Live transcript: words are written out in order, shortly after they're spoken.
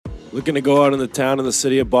Looking to go out in the town and the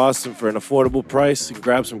city of Boston for an affordable price and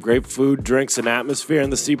grab some great food, drinks, and atmosphere in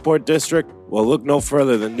the Seaport District? Well, look no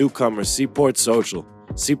further than newcomer Seaport Social.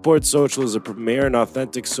 Seaport Social is a premier and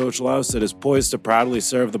authentic social house that is poised to proudly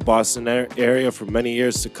serve the Boston area for many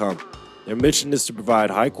years to come. Their mission is to provide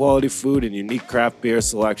high-quality food and unique craft beer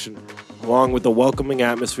selection, along with a welcoming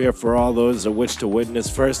atmosphere for all those that wish to witness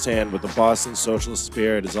firsthand what the Boston social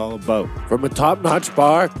spirit is all about. From a top-notch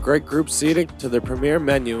bar, great group seating, to their premier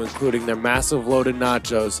menu including their massive loaded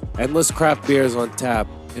nachos, endless craft beers on tap,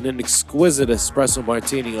 and an exquisite espresso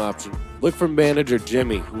martini option, look for manager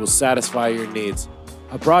Jimmy, who will satisfy your needs.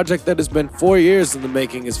 A project that has been 4 years in the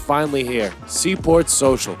making is finally here, Seaport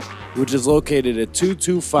Social, which is located at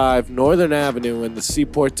 225 Northern Avenue in the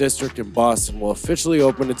Seaport District in Boston, will officially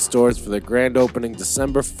open its doors for their grand opening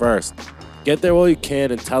December 1st. Get there while you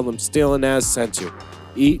can and tell them Steele and Naz sent you.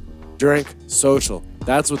 Eat, drink, social.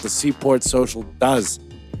 That's what the Seaport Social does.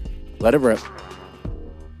 Let it rip.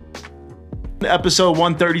 Episode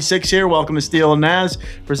 136 here. Welcome to Steele and Naz,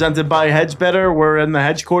 presented by Hedge Better. We're in the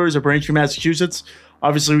headquarters of Braintree, Massachusetts.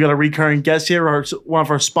 Obviously, we got a recurring guest here, one of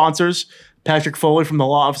our sponsors, Patrick Foley from the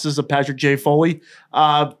law offices of Patrick J. Foley.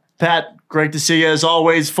 Pat, great to see you as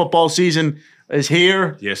always. Football season is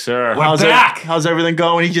here. Yes, sir. How's everything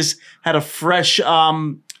going? He just had a fresh,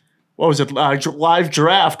 live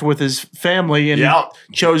draft with his family and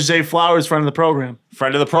chose Zay Flowers, friend of the program.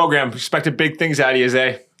 Friend of the program. Expected big things out of you,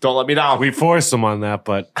 Zay. Don't let me down. We forced him on that,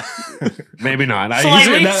 but maybe not.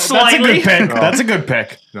 Slightly. That's a good pick. No. That's a good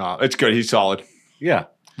pick. No, it's good. He's solid. Yeah.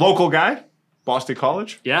 Local guy, Boston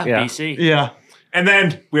College. Yeah, BC. Yeah. And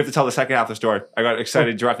then we have to tell the second half of the story. I got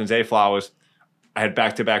excited drafting Zay Flowers. I had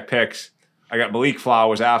back-to-back picks. I got Malik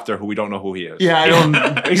Flowers after, who we don't know who he is. Yeah, I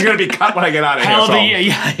don't. He's going to be cut when I get out of Hell of here. a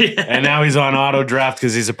yeah. And now he's on auto draft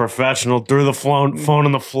because he's a professional. Threw the phone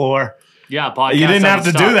on the floor. Yeah, podcast. You didn't have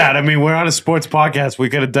to stop. do that. I mean, we're on a sports podcast. We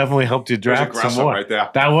could have definitely helped you draft some more. Right there.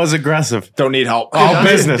 That was aggressive. Don't need help. All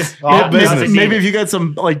business. All business. Maybe if you got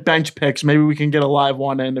some like bench picks, maybe we can get a live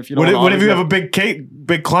one in. If you don't. What if you have a big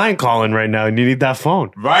client calling right now and you need that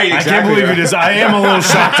phone? Right, exactly. I can't believe you just. I am a little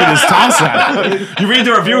shocked at his toss at. You read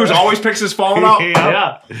the reviews, always picks his phone up.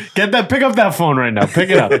 Yeah. Pick up that phone right now.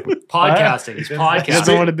 Pick it up. Podcasting. It's podcasting. That's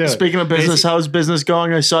what I want to do. Speaking of business, how's business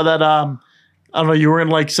going? I saw that. I don't know. You were in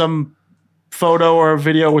like some photo or a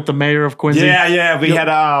video with the mayor of Quincy. Yeah. We had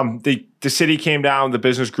the city came down, the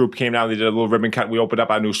business group came down. They did a little ribbon cut. We opened up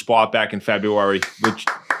our new spot back in February. Which,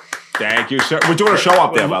 thank you, sir. We're doing a show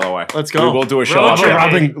up there, by the way. Let's go. We will do a show up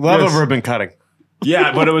there. Love of ribbon cutting.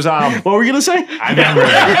 Yeah, but it was What were we gonna say? I meant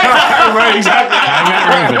ribbon. right, exactly. I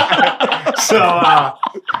meant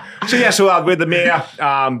ribbon. So with the mayor,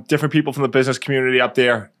 different people from the business community up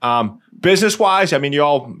there. Business wise, I mean,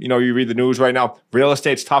 you read the news right now. Real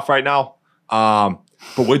estate's tough right now.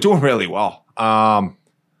 But we're doing really well.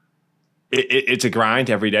 It's a grind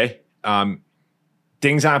every day.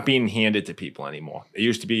 Things aren't being handed to people anymore. It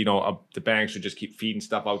used to be, the banks would just keep feeding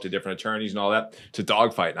stuff out to different attorneys and all that. It's a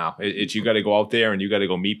dogfight now. It's you got to go out there and you got to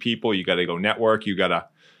go meet people. You got to go network. You got to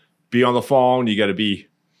be on the phone. You got to be,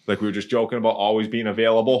 like we were just joking about, always being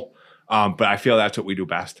available. But I feel that's what we do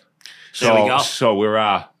best. There we go. So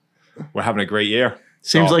we're having a great year.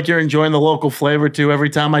 Seems like you're enjoying the local flavor too. Every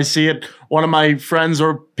time I see it, one of my friends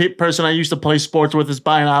or person I used to play sports with is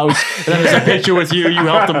buying a house, and then there's a picture with you. You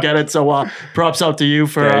helped them get it, so props out to you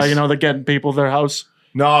for they're getting people their house.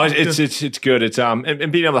 No, it's good. It's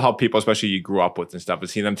and being able to help people, especially you grew up with and stuff, and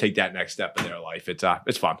seeing them take that next step in their life.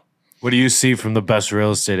 It's fun. What do you see from the best real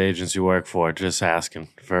estate agents you work for? Just asking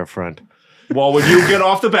for a friend. Well, when you get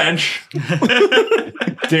off the bench,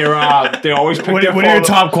 they always pick their phone. What are your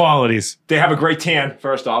top qualities? They have a great tan,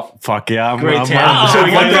 first off. Fuck yeah. Great tan.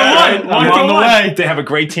 I'm on the way. They have a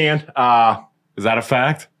great tan. Is that a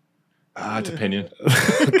fact? It's opinion.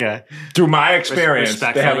 Okay. Through my experience, they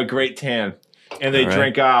Respectfully. have a great tan. And they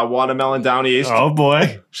drink watermelon down east. Oh,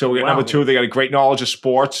 boy. So we got number 2. They got a great knowledge of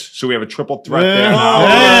sports. So we have a triple threat there.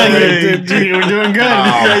 You were doing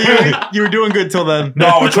good. You were doing good till then.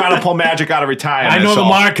 No, we're trying to pull magic out of retirement. I know the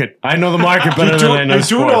market. I know the market better than I know You do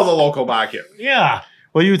sports. know the local market. Yeah.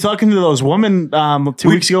 Well, you were talking to those women 2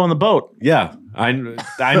 weeks ago on the boat. Yeah. I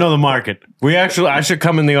know the market. I should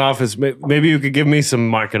come in the office. Maybe you could give me some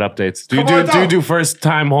market updates. Do you do first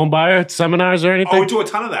time home buyer seminars or anything? Oh, we do a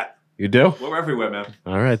ton of that. You do? We're everywhere, man.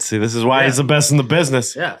 All right. See, this is why he's the best in the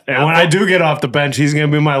business. Yeah. And when I do get off the bench, he's going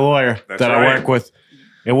to be my lawyer that I work with.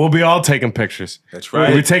 And we'll be all taking pictures. That's right.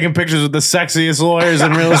 We'll be taking pictures with the sexiest lawyers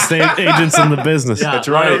and real estate agents in the business. Yeah, That's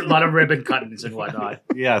right. A lot of ribbon cuttings and whatnot.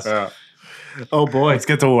 Yes. Oh boy. Let's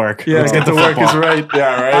get to work. Let's get to work is right.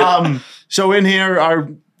 Yeah, right. So in here, our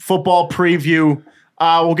football preview.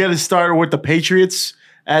 We'll get it started with the Patriots.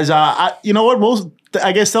 As you know what,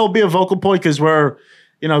 I guess that'll be a vocal point because we're,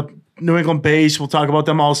 New England based. We'll talk about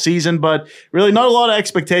them all season, but really not a lot of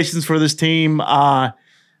expectations for this team. A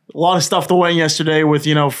lot of stuff that went yesterday with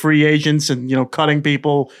free agents and cutting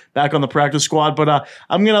people back on the practice squad. But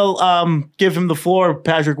I'm gonna give him the floor,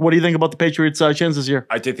 Patrick. What do you think about the Patriots' chances this year?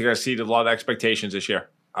 I think they're going to exceed a lot of expectations this year.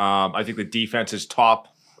 I think the defense is top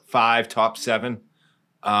 5, top 7.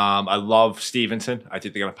 I love Stevenson. I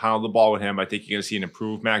think they're going to pound the ball with him. I think you're going to see an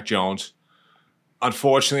improved Mac Jones.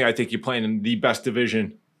 Unfortunately, I think you're playing in the best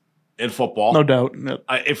division in football. No doubt. Yep.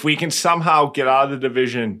 If we can somehow get out of the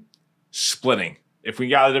division splitting, if we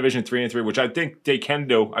get out of the division 3-3, which I think they can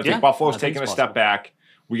do, I think Buffalo's taking a step back.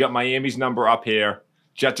 We got Miami's number up here.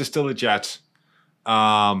 Jets are still the Jets.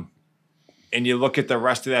 And you look at the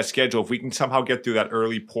rest of that schedule, if we can somehow get through that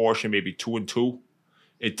early portion, maybe 2-2,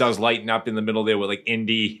 it does lighten up in the middle there with like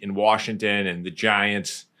Indy and Washington and the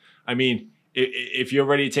Giants. I mean, if you're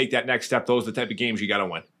ready to take that next step, those are the type of games you got to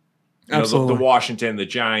win. Absolutely. The Washington, the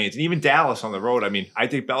Giants, and even Dallas on the road. I mean, I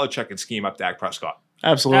think Belichick can scheme up Dak Prescott.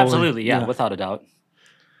 Absolutely. Yeah, without a doubt.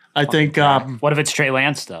 I think. What if it's Trey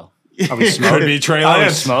Lance, though? Are we Could smoked? be Trey Are we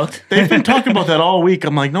Lance. smoked? They've been talking about that all week.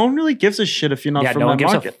 I'm like, no one really gives a shit if you're not Yeah, from no one that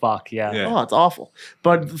gives market. a fuck. Yeah. Yeah. Oh, it's awful.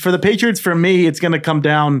 But for the Patriots, for me, it's going to come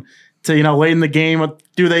down to, late in the game.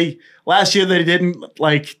 Last year they didn't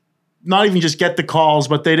not even just get the calls,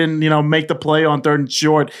 but they didn't, make the play on 3rd and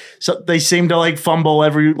short. So they seem to fumble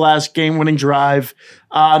every last game winning drive.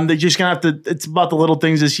 They just gonna have to. It's about the little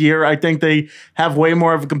things this year. I think they have way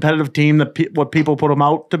more of a competitive team than what people put them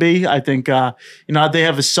out to be. I think they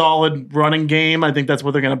have a solid running game. I think that's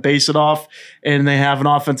what they're gonna base it off. And they have an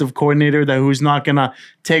offensive coordinator who's not gonna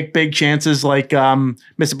take big chances like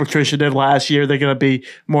Mr. Patricia did last year. They're gonna be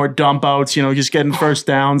more dump outs. Just getting first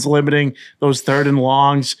downs, limiting those 3rd and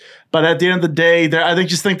longs. But at the end of the day, I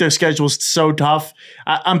think their schedule is so tough.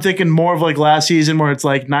 I'm thinking more of last season where it's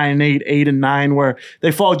 9-8, 8-9, where they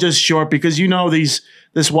fall just short because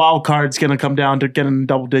this wild card's going to come down to getting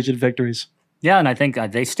double-digit victories. Yeah, and I think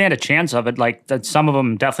they stand a chance of it. Some of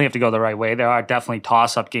them definitely have to go the right way. There are definitely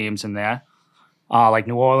toss-up games in there.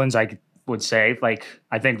 New Orleans, I would say,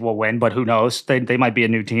 I think we'll win, but who knows? They might be a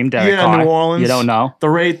new team. Derek Carr. New Orleans. You don't know. The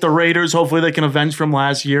Raiders, hopefully they can avenge from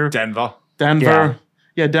last year. Denver.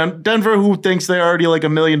 Yeah, Denver, who thinks they're already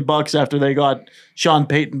 $1 million after they got Sean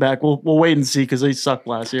Payton back. We'll wait and see because they sucked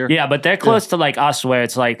last year. Yeah, but they're close to us, where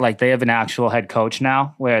it's like they have an actual head coach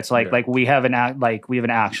now, where it's like we have an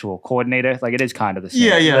actual coordinator. It is kind of the same.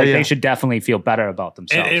 Yeah. They should definitely feel better about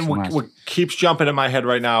themselves. And what keeps jumping in my head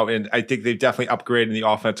right now, and I think they've definitely upgraded the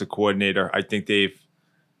offensive coordinator. I think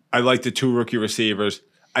I like the 2 rookie receivers.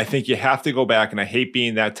 I think you have to go back, and I hate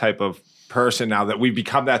being that type of person now that we've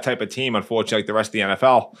become that type of team, unfortunately, like the rest of the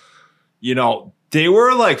NFL. They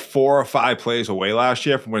were 4 or 5 plays away last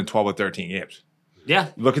year from winning 12 or 13 games. Yeah.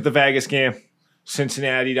 Look at the Vegas game,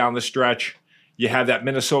 Cincinnati down the stretch. You have that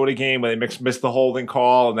Minnesota game where they missed the holding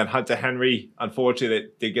call, and then Hunter Henry, unfortunately,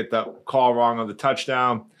 they get the call wrong on the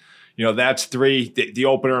touchdown. That's 3. The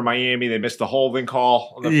opener in Miami, they missed the holding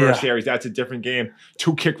call on the first series. That's a different game.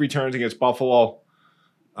 2 kick returns against Buffalo.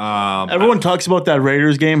 Everyone talks about that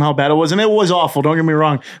Raiders game, how bad it was, and it was awful. Don't get me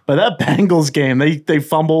wrong, but that Bengals game, they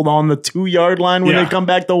fumbled on the 2-yard line when they come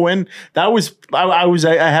back to win. That was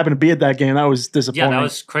I happened to be at that game. That was disappointing. Yeah, that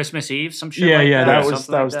was Christmas Eve. Some shit. That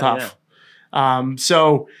was tough. Yeah.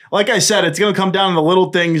 So like I said, it's going to come down to the little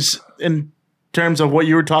things in terms of what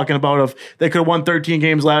you were talking about. Of they could have won 13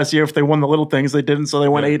 games last year if they won the little things. They didn't, so they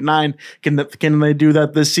went 8-9. Can they do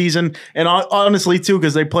that this season? And honestly, too,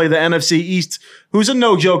 because they play the NFC East, who's a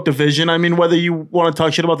no joke division. I mean, whether you want to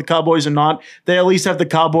talk shit about the Cowboys or not, they at least have the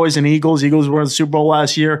Cowboys and Eagles. Eagles were in the Super Bowl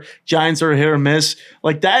last year. Giants are a hit or miss.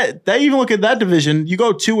 That even look at that division. You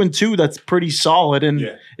go 2-2. That's pretty solid.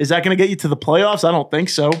 And is that going to get you to the playoffs? I don't think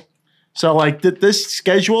so. So, this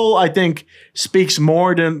schedule, I think, speaks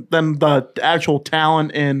more than the actual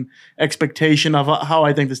talent and expectation of how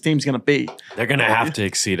I think this team's going to be. They're going to have to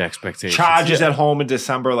exceed expectations. Chargers at home in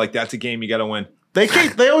December, that's a game you got to win. They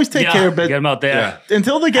always take care of it. Get them out there.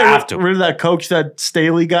 Until they get rid of that coach, that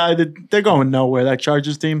Staley guy, they're going nowhere, that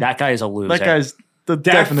Chargers team. That guy is a loser. That guy's the That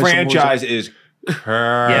definition franchise of loser. is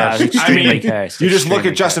cursed. Yeah, extremely cursed. You just look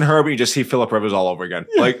Extremely at Justin Herbert, you just see Phillip Rivers all over again.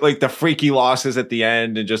 Like the freaky losses at the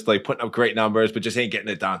end and just putting up great numbers, but just ain't getting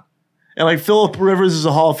it done. And Phillip Rivers is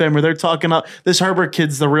a Hall of Famer. They're talking up this Herbert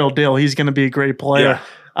kid's the real deal. He's going to be a great player.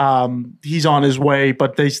 he's on his way,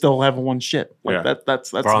 but they still haven't won shit. Like Yeah.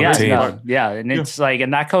 that's Wrong the team. part. And it's like,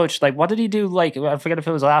 and that coach, like, what did he do? Like, I forget if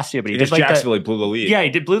it was last year, but he did Against like Jacksonville, he blew the lead. Yeah,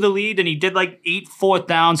 he blew the lead, and he did like 8 4th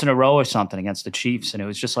downs in a row or something against the Chiefs, and it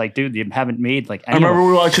was just like, dude, you haven't made like. I remember we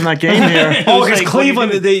were watching that game here. Oh, was because like, what do you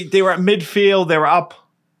Cleveland, do? they were at midfield. They were up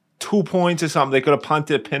 2 points or something. They could have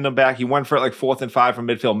punted, pinned them back. He went for it like 4th and 5 from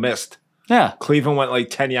midfield, missed. Yeah, Cleveland went like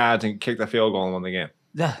 10 yards and kicked the field goal and won the game.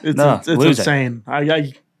 yeah, It's insane.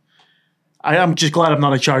 I'm just glad I'm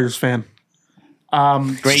not a Chargers fan.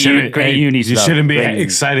 Great uni You stuff. shouldn't be Great uni.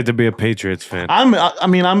 excited to be a Patriots fan.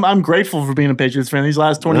 I'm grateful for being a Patriots fan these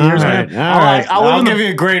last 20 years, man. I'll give you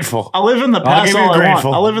a grateful. I live in the I'll past give you all a I want.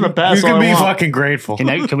 grateful. I live in the past You all can I be want. fucking grateful.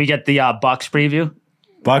 Can we get the Bucks preview?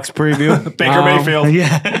 Bucks preview. Baker Mayfield.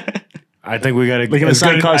 Yeah. I think we got They're gonna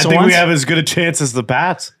sign Carson we Wentz? have as good a chance as the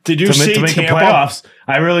Pats. Did you to see make the Tampa? playoffs?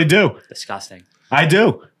 I really do. Disgusting. I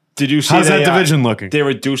do. Did you see How's that division looking? They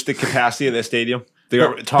reduced the capacity of their stadium. They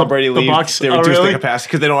got Tom Brady the leaves. Bucks? They Oh, reduced really? the capacity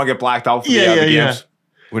because they don't want to get blacked out for Yeah, the yeah, games.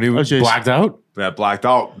 What are you Oh, jeez. blacked out? They got blacked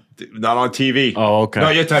out. Not on TV. Oh, okay.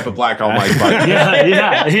 Not your type of blackout, Mike. But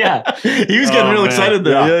Yeah. He was getting real man. excited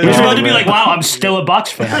there. Yeah. Yeah, He was yeah. about to be like, wow, I'm still a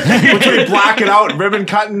Bucks fan. between blacking out, ribbon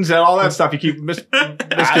cuttings, and all that stuff, you keep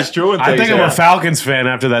misconstruing things. I think I'm yeah. a Falcons fan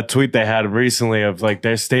after that tweet they had recently of like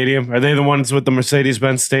their stadium. Are they the ones with the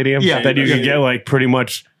Mercedes-Benz stadium? Yeah. That you Yeah. can get like pretty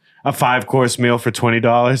much a 5-course meal for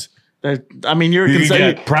 $20. I mean, you're You can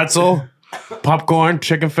considered. get pretzel, popcorn,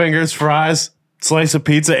 chicken fingers, fries, slice of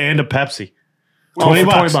pizza, and a Pepsi. $20.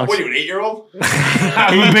 $20. What are you, an 8-year-old?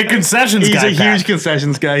 I'm a big concessions He's guy. a Pat. huge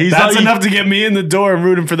concessions guy. He's That's not, enough to get me in the door and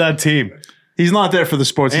rooting for that team. He's not there for the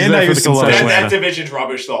sports. He's And there I for the used to love concessions. Atlanta. division's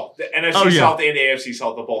rubbish, though. The NFC Oh, yeah. South and the AFC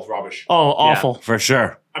South are both rubbish. Oh, awful. For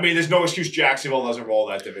sure. I mean, there's no excuse Jacksonville doesn't roll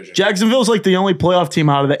that division. Jacksonville's like the only playoff team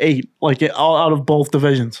out of the 8, like all out of both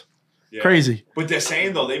divisions. Yeah. Crazy. But they're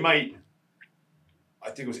saying, though, they might, I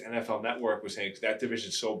think it was NFL Network was saying that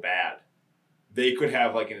division's so bad, they could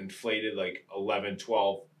have like an inflated like 11,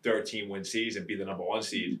 12, 13 win season, be the number 1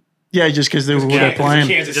 seed. Yeah, just because they were Yeah, they're playing.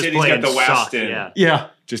 Kansas Just City's got playing the West suck, and yeah. Yeah.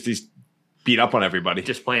 just these beat up on everybody.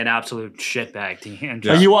 Just play an absolute shitbag team.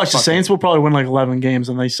 Yeah. You watch the Saints will probably win like 11 games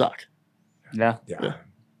and they suck. Yeah. yeah.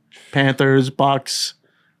 Panthers, Bucks.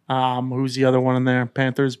 Who's the other one in there?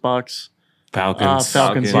 Panthers, Bucks. Falcons.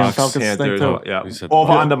 Falcons. Yeah, Falcons stink Panthers, too. yeah. We said-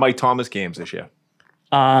 Over under Mike Thomas games this year.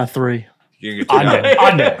 3. You can get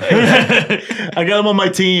Under. I got him on my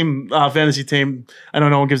team, fantasy team. I know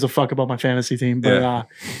no one gives a fuck about my fantasy team, but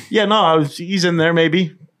he's in there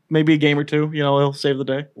maybe a game or two. You know, he'll save the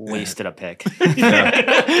day. Wasted a pick.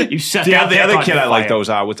 Yeah. You set The that other pick on kid I like fire. those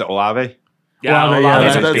are with the Olave. Yeah, Olave,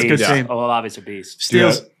 Olave's that's a good beast. team. Olave's a beast.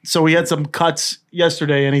 Steals. So we had some cuts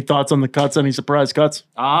yesterday. Any thoughts on the cuts? Any surprise cuts?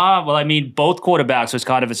 Well, I mean, both quarterbacks was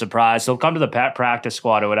kind of a surprise. They'll come to the practice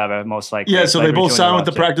squad or whatever, most likely. Yeah, so Like they both rejoin signed with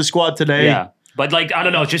the roster. practice squad today. Yeah. But, like, I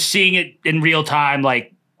don't know, just seeing it in real time,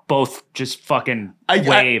 like, both just fucking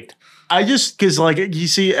waved. I just, because, like, you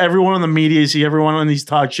see everyone in the media, you see everyone on these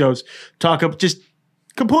talk shows talk up, just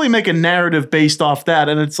completely make a narrative based off that.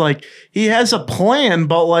 And it's like, he has a plan,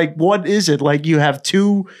 but, like, what is it? Like, you have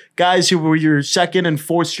 2 guys who were your second and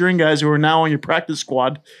fourth string guys who are now on your practice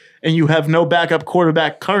squad, and you have no backup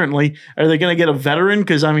quarterback currently. Are they going to get a veteran?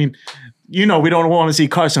 Because, I mean, we don't want to see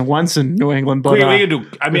Carson Wentz in New England, but We can do.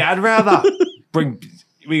 I mean, I'd rather bring.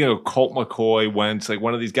 We go Colt McCoy, Wentz, like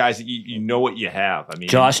one of these guys that you know what you have. I mean,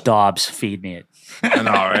 Josh Dobbs, feed me it. I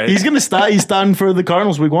know, right? he's going to start. He's starting for the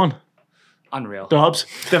Cardinals week 1. Unreal. Dobbs.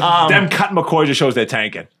 them cutting McCoy just shows they're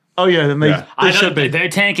tanking. Oh, yeah, then they I should know, be. they're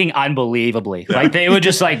tanking unbelievably. Like, they were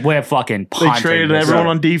just like, we're fucking They punting. traded this. everyone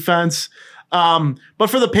on defense. But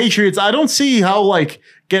for the Patriots, I don't see how like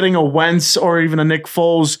getting a Wentz or even a Nick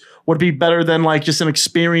Foles would be better than like just an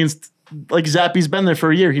experienced like Zappy's been there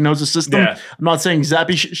for a year. He knows the system. Yeah. I'm not saying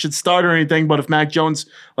Zappy should start or anything, but if Mac Jones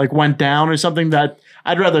like went down or something, that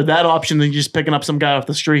I'd rather that option than just picking up some guy off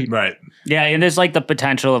the street. Right. Yeah, and there's like the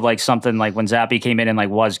potential of like something like when Zappy came in and like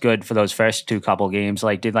was good for those first 2 couple games,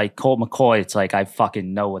 like did like Colt McCoy, it's like I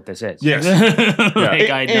fucking know what this is. Yes. Like,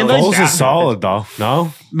 I And know those Foles exactly is solid though.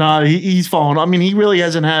 No? No, he's fallen. I mean, he really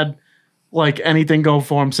hasn't had like anything go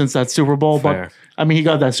for him since that Super Bowl. Fair. But I mean, he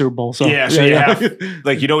got that Super Bowl. So Yeah, so you have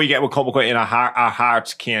like we get with Colt McCoy, and our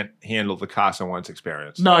hearts can't handle the Carson Wentz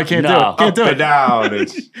experience. No, I can't No. do it. Can't do Up and it. down.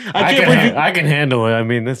 It's, I can't believe. I can handle it. I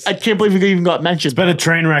mean, it's I can't believe he even got mentioned. been a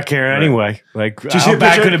train wreck here anyway. Like, did you see how the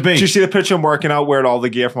bad picture? could it be? Did you see the picture of him working out, wearing all the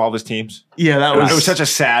gear from all of his teams? Yeah, that It was was such a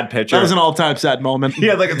sad picture. that was an all-time sad moment. He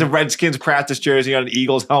had like the Redskins practice jersey on, an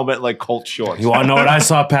Eagles helmet, and, like Colt shorts. You want to know what I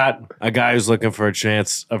saw, Pat? A guy who's looking for a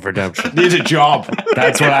chance of redemption. Needs a job.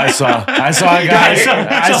 That's what I saw. I saw a guy.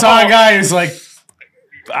 I saw a guy who's like,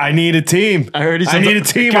 I need a team. I heard he's I need a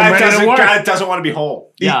team. Guy I'm ready to work. doesn't want to be home.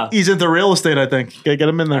 Yeah. He's into real estate, I think. Gotta get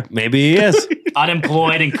him in there. Maybe he is.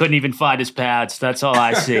 Unemployed and couldn't even find his pads. That's all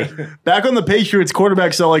I see. Back on the Patriots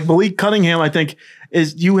quarterback, so like Malik Cunningham, I think,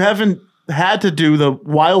 is you haven't had to do the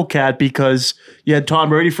Wildcat because you had Tom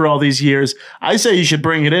Brady for all these years. I say you should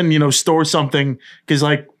bring it in, store something because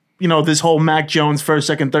like, this whole Mac Jones first,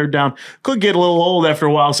 second, third down could get a little old after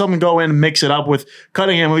a while. Someone go in and mix it up with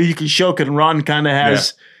Cunningham, who you can show can run, kind of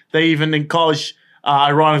has. Yeah. They even in college,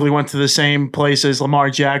 ironically, went to the same place as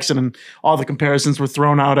Lamar Jackson, and all the comparisons were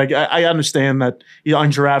thrown out. I understand that he's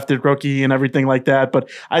undrafted rookie and everything like that, but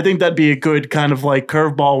I think that'd be a good kind of like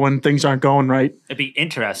curveball when things aren't going right. It'd be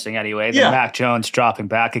interesting anyway. Yeah. Mac Jones dropping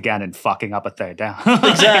back again and fucking up a third down.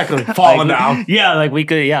 Exactly. Falling down. Yeah, like we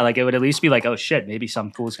could, like it would at least be like, oh shit, maybe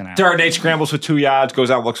something cool's going to happen. Third and 8 scrambles for 2 yards,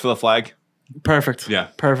 goes out, looks for the flag. Perfect. Yeah.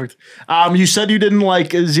 Perfect. You said you didn't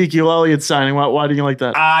like Ezekiel Elliott signing. Why do you like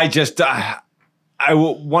that? I just,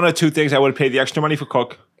 one or two things. I would have paid the extra money for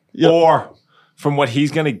Cook, or from what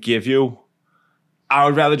he's going to give you, I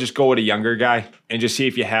would rather just go with a younger guy and just see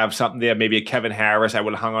if you have something there. Maybe a Kevin Harris. I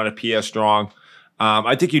would have hung on a Pierre Strong.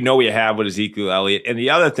 I think what you have with Ezekiel Elliott. And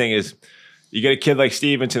the other thing is, you get a kid like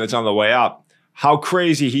Stevenson that's on the way up. How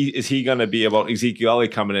crazy is he going to be about Ezekiel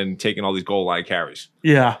Elliott coming in and taking all these goal line carries?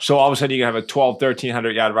 Yeah. So all of a sudden you can have a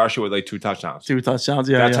 1,300 yard rusher with like 2 touchdowns. 2 touchdowns,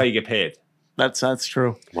 yeah. That's how you get paid. That's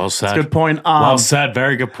true. Well said. That's a good point. Well said.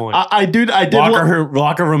 Very good point. I did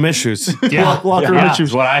locker room issues. Locker room issues.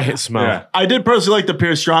 That's what I smell. Yeah. I did personally like the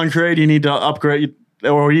Pierce Strong trade. You need to upgrade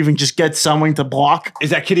or even just get someone to block.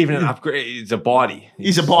 Is that kid even an upgrade? He's a body.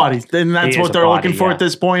 He's a body. Then that's what they're looking for at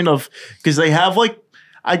this point because they have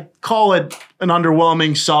I call it an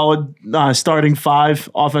underwhelming, solid starting 5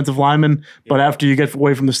 offensive linemen. But after you get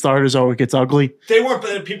away from the starters, it gets ugly. They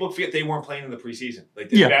weren't. People forget they weren't playing in the preseason.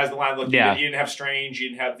 Like as the line looked, you didn't have Strange. You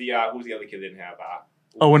didn't have the who was the other kid? Didn't have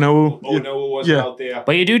no, wasn't out there.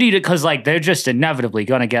 But you do need it because they're just inevitably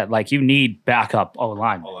gonna get you need backup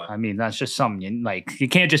line. I mean that's just something you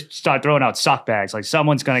can't just start throwing out suck bags.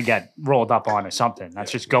 Someone's gonna get rolled up on or something.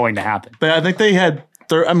 That's just going to happen. But I think they had.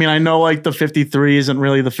 I know the 53 isn't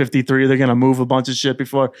really the 53. They're going to move a bunch of shit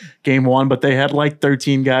before game 1, but they had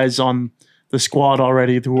 13 guys on the squad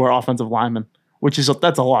already who are offensive linemen,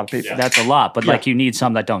 that's a lot of people. Yeah. That's a lot, but you need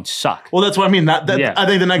some that don't suck. Well, that's what I mean. I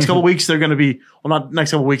think the next couple of weeks they're going to be, not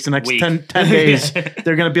next couple of weeks, the next 10 days,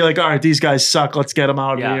 they're going to be all right, these guys suck. Let's get them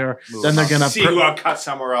out of here. Then they're going to see who cut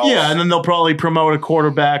somewhere else. Yeah, and then they'll probably promote a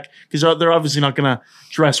quarterback because they're obviously not going to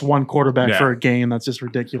dress one quarterback for a game. That's just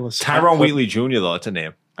ridiculous. Tyrone Wheatley Jr. though, that's a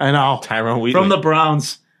name. I know. Tyrone Wheatley from the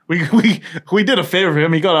Browns. We did a favor for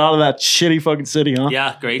him. He got out of that shitty fucking city, huh?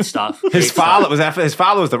 Yeah, great stuff. His father was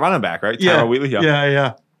the running back, right? Yeah. Tyrone Wheatley.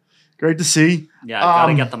 Yeah. Great to see. Yeah,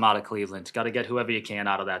 gotta get them out of Cleveland. Gotta get whoever you can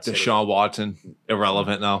out of that city. Deshaun Watson,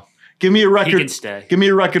 irrelevant now. Give me a record. He can stay. Give me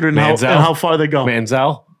a record and how far they go.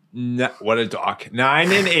 Manziel. No, what a doc.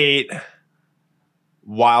 9-8.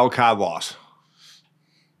 Wild card loss.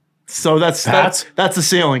 So that's the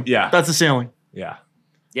ceiling. Yeah. That's the ceiling. Yeah.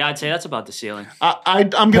 Yeah, I'd say that's about the ceiling. I'm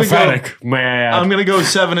gonna Pathetic, go. may I add. I'm gonna go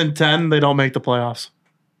 7-10. They don't make the playoffs.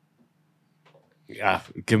 Yeah,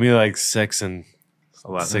 give me 6 and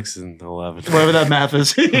 11. 6 and 11. Whatever that math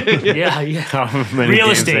is. Yeah. How many Real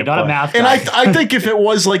games estate, they not a play. math And guy. I think if it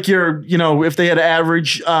was if they had an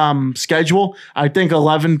average schedule, I think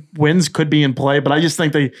 11 wins could be in play. But I just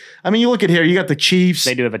think you look at here, you got the Chiefs.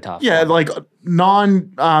 They do have a tough. Yeah,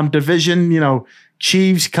 non-division,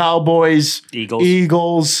 Chiefs, Cowboys,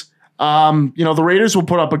 Eagles. The Raiders will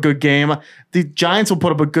put up a good game. The Giants will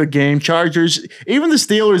put up a good game. Chargers, even the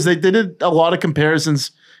Steelers, they did a lot of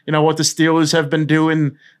comparisons. What the Steelers have been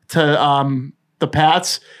doing to the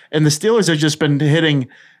Pats, and the Steelers have just been hitting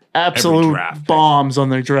absolute bombs on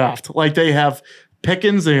their draft. They have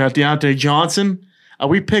Pickens, they got Deontay Johnson.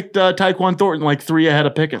 We picked Tyquan Thornton 3 ahead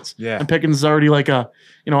of Pickens. Yeah. And Pickens is already a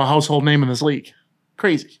household name in this league.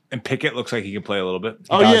 Crazy. And Pickett looks like he can play a little bit.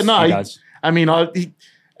 He does.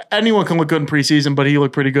 Anyone can look good in preseason, but he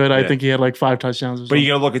looked pretty good. I think he had 5 touchdowns. Or But something.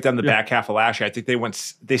 you gotta look at them the back half of last year. I think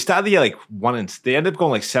they started the year 1 they ended up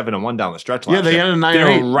going 7-1 down the stretch last year. they ended 9-8.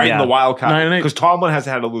 They were right in the wild card 9-8. because Tomlin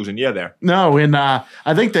hasn't had a losing year there. No, and I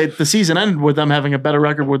think the season ended with them having a better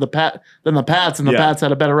record than the Pats, and the Pats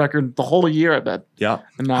had a better record the whole year, I bet. Yeah.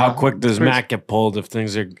 And, How quick does Matt get pulled if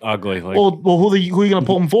things are ugly? Well, who are you going to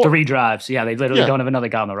pull him for? 3 drives. Yeah, they literally don't have another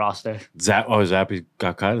guy on the roster. Zappy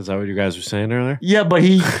got cut? Is that what you guys were saying earlier? Yeah, but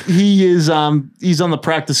he is he's on the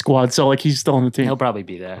practice squad, so he's still on the team. He'll probably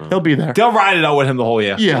be there. He'll be there. They'll ride it out with him the whole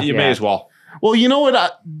year. Yeah. You may as well. Well, you know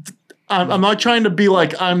what? I'm not trying to be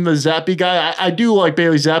like I'm the Zappy guy. I do like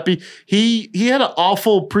Bailey Zappi. He had an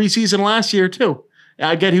awful preseason last year too.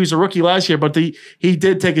 I get he was a rookie last year, but he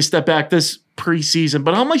did take a step back this preseason.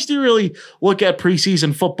 But how much do you really look at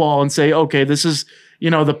preseason football and say, okay, this is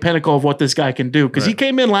the pinnacle of what this guy can do? Because he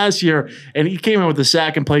came in last year and he came in with a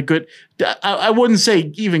sack and played good. I wouldn't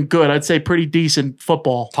say even good. I'd say pretty decent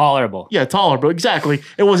football. Tolerable. Yeah, tolerable. Exactly.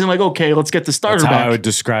 It wasn't like, okay, let's get the starter That's how back. I would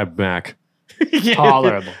describe Mac. Yeah.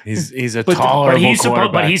 Tolerable. He's a But- tolerable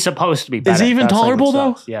quarterback. But he's supposed to be better. Is he even That's, like, tolerable, what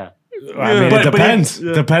though? sucks. Yeah. I mean, But- it but depends.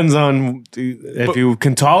 he- Depends on if you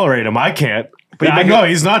can tolerate him. I can't. But you I make know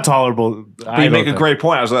he's not tolerable. But you make a great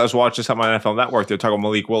point. I was watching something on NFL Network. They're talking about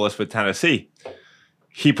Malik Willis for Tennessee.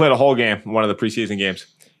 He played a whole game, one of the preseason games.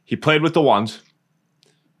 He played with the ones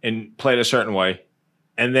and played a certain way.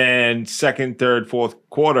 And then second, third, fourth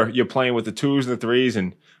quarter, you're playing with the twos and the threes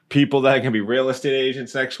and people that are going to be real estate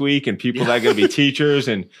agents next week and people that are going to be teachers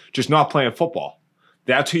and just not playing football.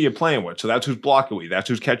 That's who you're playing with. So that's who's blocking you. That's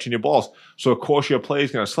who's catching your balls. So, of course, your play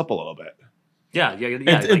is going to slip a little bit. Yeah.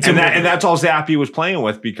 It's And that's all Zappy was playing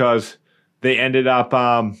with because they ended up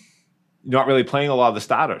not really playing a lot of the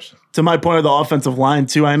starters. To my point of the offensive line,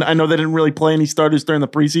 too, I know they didn't really play any starters during the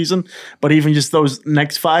preseason, but even just those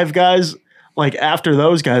next 5 guys, like after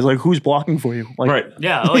those guys, like who's blocking for you? Like, Right.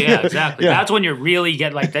 Yeah. Oh, yeah. Exactly. Yeah. That's when you really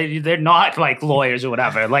get like they're not like lawyers or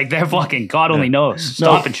whatever. Like they're fucking God only knows.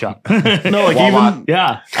 Stop and shop. No, like Walmart. even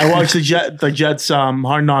Yeah. I watched the Jets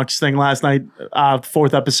Hard Knocks thing last night,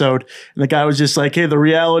 4th episode, and the guy was just like, "Hey, the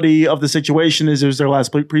reality of the situation is it was their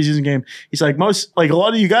last preseason game." He's like, a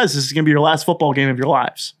lot of you guys, this is gonna be your last football game of your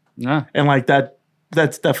lives, Yeah. and like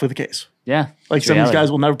that's definitely the case. Yeah. Like It's some of these reality.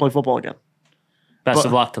 guys will never play football again. Best but-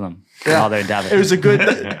 of luck to them. In all their endeavors. It was a good.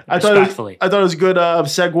 I thought Respectfully. it was a good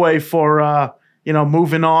segue for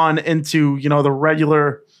moving on into the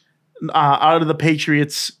regular out of the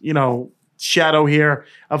Patriots shadow here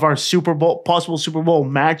of our possible Super Bowl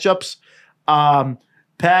matchups.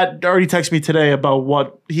 Pat already texted me today about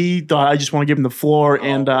what he thought. I just want to give him the floor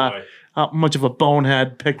and boy. how much of a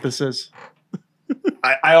bonehead pick this is.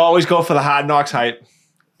 I always go for the Hard Knocks hype,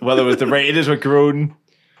 whether it was the Raiders with Gruden,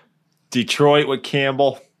 Detroit with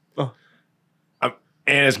Campbell. Oh.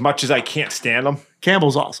 And as much as I can't stand them,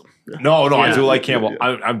 Campbell's awesome. no, I Yeah. do like Campbell.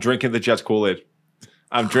 Yeah. I'm drinking the Jets Kool-Aid.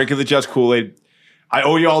 I'm drinking the Jets Kool-Aid. I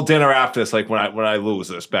owe you all dinner after this, like when I lose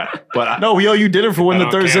this bet. But No, we owe you dinner for winning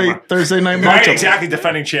the On camera. Thursday night matchup. right, exactly,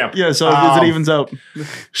 defending champ. Yeah, so it evens out.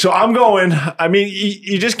 So I'm going. I mean,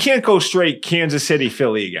 you just can't go straight Kansas City,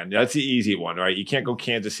 Philly again. That's the easy one, right? You can't go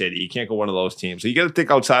Kansas City. You can't go one of those teams. So you got to think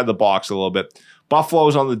outside the box a little bit.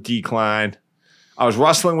 Buffalo's on the decline. I was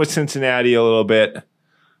wrestling with Cincinnati a little bit.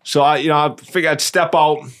 So I figured I'd step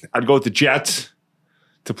out. I'd go with the Jets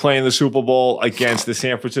to play in the Super Bowl against the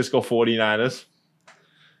San Francisco 49ers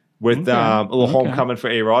with a little homecoming for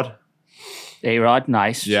A-Rod. A-Rod,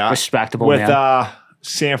 nice. Yeah. Respectable With man.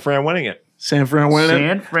 San Fran winning it. San Fran winning it.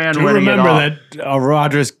 San Fran Do you winning it remember all. that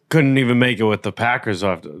Rodgers couldn't even make it with the Packers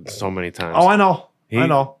so many times? Oh, I know. He- I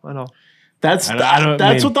know. That's I don't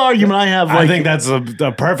that's mean- what the argument I have. I Like, think that's a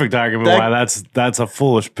perfect argument That- why that's a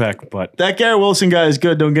foolish pick. But that Garrett Wilson guy is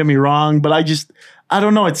good. Don't get me wrong, but I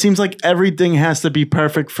don't know. It seems like everything has to be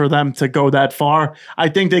perfect for them to go that far. I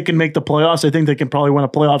think they can make the playoffs. I think they can probably win a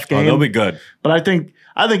playoff game. they'll be good. But I think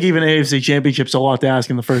even AFC Championship's a lot to ask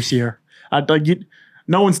in the first year.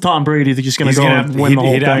 No one's Tom Brady. They're just going to go and win the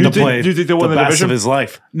whole he'd have thing. to play do you think they'll the win the best division? of his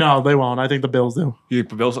life. No, they won't. I think the Bills do. You think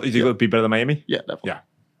the Bills? You think it'll be better than Miami? Yeah, definitely. Yeah.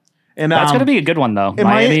 And That's going to be a good one, though. am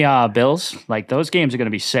I- Miami Bills, like those games are going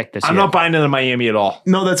to be sick this I'm year. not buying into Miami at all.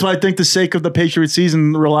 No, that's why I think the sake of the Patriots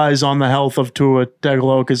season relies on the health of Tua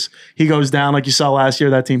Tagovailoa because he goes down like you saw last year.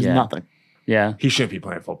 That team's Yeah. nothing. Yeah. He shouldn't be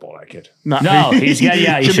playing football, that kid. No, he should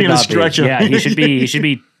should be in a not stretcher. Yeah, he should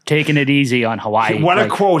be taking it easy on Hawaii. What a Like,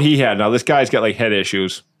 quote he had. Now, this guy's got like head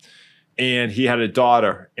issues. And he had a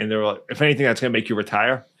daughter. And they were like, if anything, that's going to make you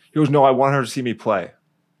retire. He goes, no, I want her to see me play.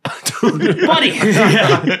 buddy.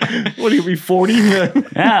 What do you be 40?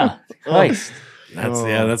 Yeah. Christ. That's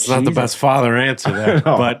not the Jesus. best father answer there.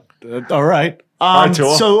 But all right. right,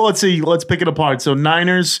 Tua. So let's see. Let's pick it apart. So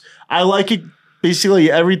Niners, I like it. Basically,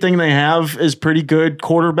 everything they have is pretty good.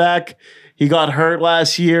 Quarterback, he got hurt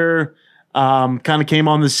last year. Kind of came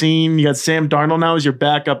on the scene. You got Sam Darnold now as your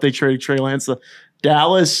backup. They traded Trey Lance to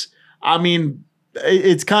Dallas. I mean,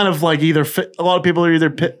 it's kind of like either a lot of people are either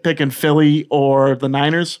picking Philly or the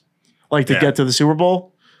Niners, like to Yeah. get to the Super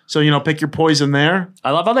Bowl. So pick your poison there. I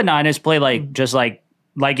love how the Niners play like just like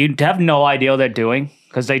you have no idea what they're doing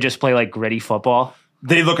because they just play like gritty football.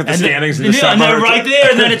 They look at the And standings in and December. they're right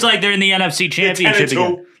there, and then it's like they're in the NFC Championship 10-2.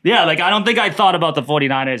 again. Yeah, like I don't think I thought about the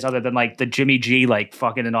 49ers other than like the Jimmy G like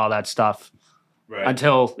fucking and all that stuff Right.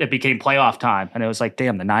 until it became playoff time, and it was like,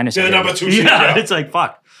 damn, the Niners. They're are the here. number 2 seed, Yeah, yeah. it's like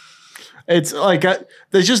fuck. It's like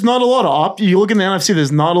there's just not a lot of you look in the NFC.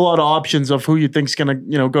 There's not a lot of options of who you think's gonna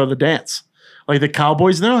go to the dance. Like the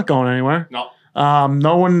Cowboys, they're not going anywhere. No.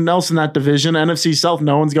 No one else in that division. NFC South,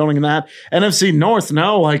 no one's going in that. NFC North,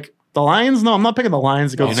 no. Like the Lions, no. I'm not picking the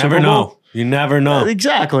Lions to go. You to the never Super Bowl. know. You never know.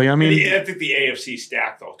 Exactly. I mean, I think the AFC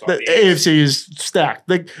stacked though. the AFC is stacked.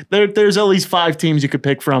 Like there's at least 5 teams you could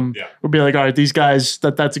pick from. Yeah. Would be like, all right, these guys.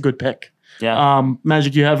 That's a good pick. Yeah.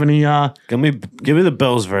 Magic, you have any Give me the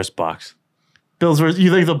Bills versus Bucks. Bills? You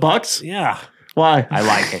think the Bucks? Yeah. Why? I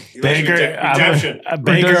like it. Baker, redemption.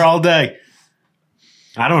 Baker all day.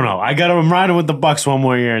 I don't know. I got him riding with the Bucks one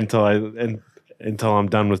more year until I'm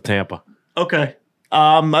done with Tampa. Okay.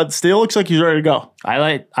 Steele looks like he's ready to go. I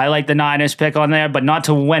like the Niners pick on there, but not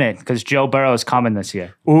to win it because Joe Burrow is coming this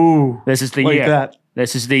year. Ooh, This is the like year. that.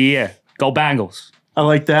 This is the year. Go Bengals. I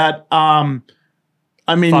like that.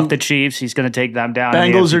 I mean, Fuck the Chiefs. He's going to take them down.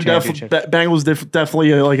 in the Bengals AFC are Championship.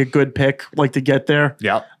 definitely like a good pick, like to get there.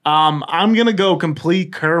 Yeah. I'm gonna go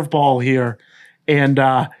complete curveball here, and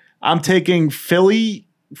I'm taking Philly.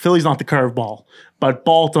 Philly's not the curveball, but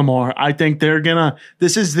Baltimore. I think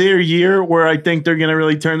this is their year where I think they're gonna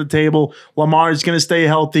really turn the table. Lamar is gonna stay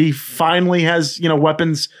healthy. Finally has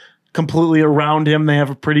weapons completely around him. They have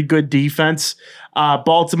a pretty good defense.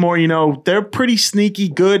 Baltimore, they're pretty sneaky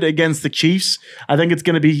good against the Chiefs. I think it's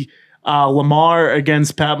gonna be Lamar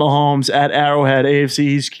against Pat Mahomes at Arrowhead,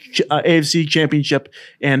 AFC Championship,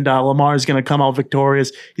 and Lamar is going to come out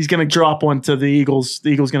victorious. He's going to drop one to the Eagles. The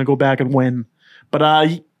Eagles going to go back and win. But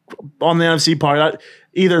on the NFC part,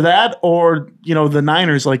 either that or the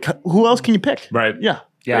Niners. Like, who else can you pick? Right. Yeah.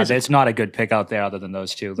 Yeah, Crazy. it's not a good pick out there other than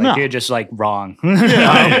those two. Like No. you're just like wrong.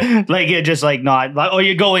 Like you're just like not. Like, or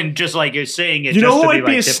you're going just like you're saying it. You know just who to might be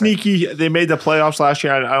like, a different. sneaky? They made the playoffs last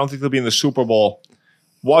year. I don't think they'll be in the Super Bowl.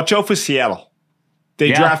 Watch out for Seattle. They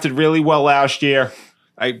Yeah. drafted really well last year.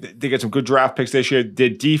 They get some good draft picks this year. Their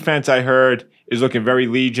defense, I heard, is looking very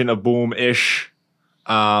Legion of Boom-ish.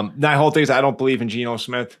 That whole thing is I don't believe in Geno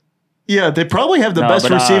Smith. Yeah, they probably have the No, best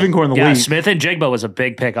but, receiving core in the yeah, league. Smith and Jigba was a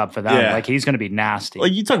big pickup for them. Yeah. Like he's going to be nasty.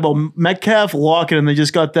 Like you talk about Metcalf, Lockett, and they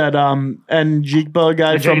just got that Njigba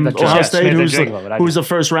guy from Smith Ohio and State Jigba, but I who's the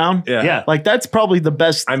first round. yeah. Like that's probably the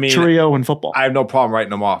best trio in football. I have no problem writing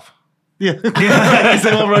them off. Yeah. Because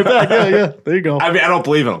they went right back. Yeah. There you go. I mean, I don't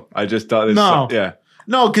believe in them. I just thought it's No. yeah.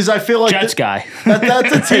 No, because I feel like Jets guy.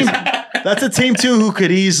 that's a team. That's a team too who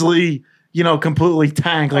could easily, completely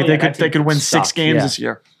tank. Like Oh, yeah, they that could team win 6 sucks, games yeah. this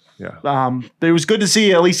year. Yeah. It was good to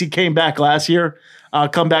see. At least he came back last year.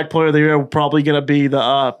 Comeback player of the year probably going to be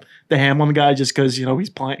the Hamlin guy just because he's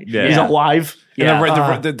playing. Yeah. He's Yeah. alive. Yeah.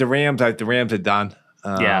 And the Rams are done.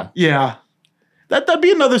 Yeah. Yeah. That'd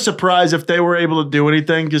be another surprise if they were able to do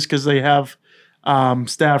anything just because they have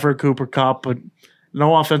Stafford, Cooper, Kupp, but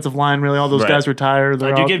no offensive line really. All those Right. guys retired.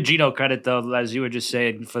 I do give Gino credit though, as you were just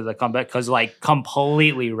saying, for the comeback because like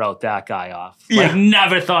completely wrote that guy off. Yeah. Like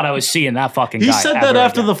never thought I was seeing that fucking guy. He said that ever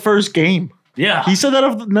after again. the first game. Yeah. He said that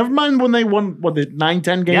after. Never mind when they won. What the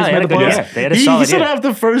 9-10 games? Yeah, they had made a the good playoffs? year. They had a He solid said year. after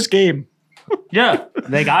the first game. Yeah.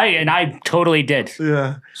 Like I totally did.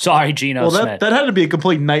 Yeah. Sorry, Geno Well, Smith. that had to be a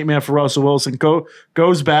complete nightmare for Russell Wilson.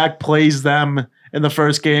 Goes back, plays them in the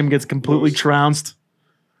first game, gets completely trounced.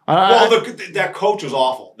 That coach was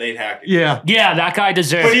awful. Nate Hackett. Yeah. Yeah, that guy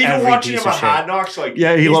deserves But even every watching piece him of on shit. Hard Knocks, like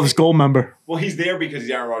Yeah, he loves gold member. Well, he's there because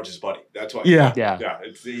he's Aaron Rodgers' buddy. That's why. Yeah. Yeah. Yeah.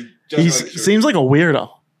 He He seems like a weirdo.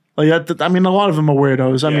 Like that, I mean, a lot of them are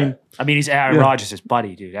weirdos. Yeah. I mean, he's Aaron Yeah. Rodgers'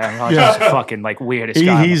 buddy, dude. Aaron Rodgers is fucking like weirdest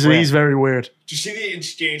guy. on the He's planet. very weird. Did you see the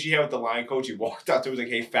exchange he had with the line coach? He walked out there, was like,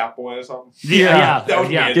 "Hey, fat boy," or something. yeah, That was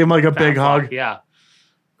yeah. weird. Give him like a Fat big fuck, hug. Yeah.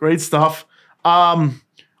 Great stuff.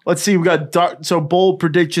 Let's see. We got so bold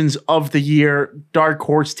predictions of the year. Dark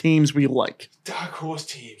horse teams we like. Dark horse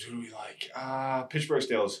teams. Who do we like? Pittsburgh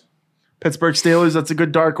Steelers. Pittsburgh Steelers. That's a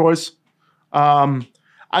good dark horse.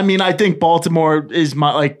 I mean, I think Baltimore is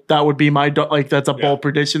that would be my that's a bold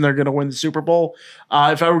prediction. They're going to win the Super Bowl.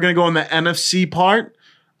 If I were going to go in the NFC part,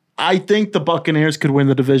 I think the Buccaneers could win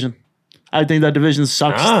the division. I think that division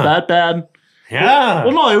sucks that bad. Yeah.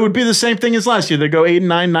 Well, no, it would be the same thing as last year. They go 8-9,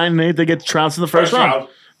 9-8. They get trounced in the first round.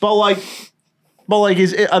 But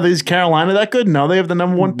is Carolina that good? No, they have the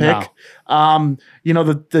number 1 pick. No.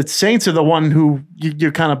 The Saints are the one who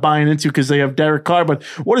you're kind of buying into because they have Derek Carr. But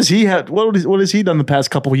what has he had? What has he done the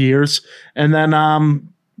past couple of years? And then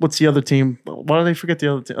what's the other team? Why do they forget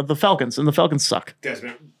the other team? The Falcons, and the Falcons suck.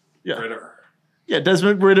 Desmond Yeah. Ritter. Yeah,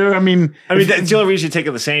 Desmond Ritter. I mean, that's the only reason you're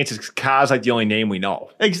taking the Saints is because Carr's like the only name we know.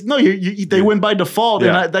 no, they win by default,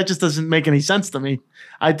 Yeah. and that just doesn't make any sense to me.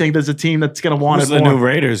 I think there's a team that's going to want Who's it the more. new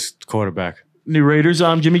Raiders quarterback? New Raiders,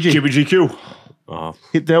 Jimmy G. Jimmy GQ. Oh,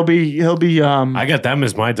 He'll be I got them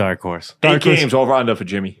as my dark horse. 8 games over under for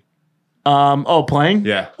Jimmy. playing.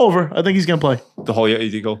 Yeah. Over. I think he's going to play. The whole year,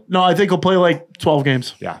 you think he'll? No, I think he'll play like 12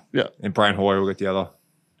 games. Yeah. Yeah. And Brian Hoyer will get the other.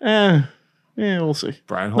 We'll see.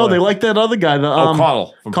 Brian Hoyer. No, they like that other guy. The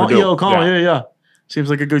O'Connell from Purdue. Yeah, O'Connell. Yeah. Seems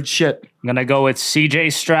like a good shit. I'm gonna go with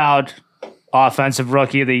C.J. Stroud, Offensive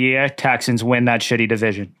Rookie of the Year. Texans win that shitty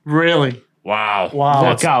division. Really? Wow.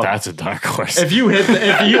 Look out. That's a dark horse. If you hit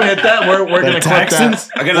that, we're going to clip that.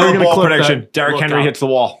 I got We're another gonna ball clip prediction. that. Derrick Look Henry out. hits the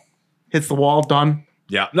wall. Hits the wall. Done.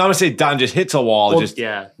 Yeah. No, I'm gonna say done. Just hits a wall. Well, just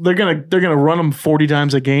Yeah. They're gonna run him 40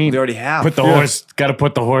 times a game. they already have. Put the horse. Got to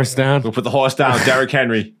put the horse down. We'll put the horse down. Derrick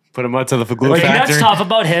Henry. Put him out to the glue Like, factory. that's tough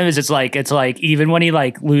about him is it's like even when he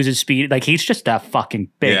like loses speed, like he's just that fucking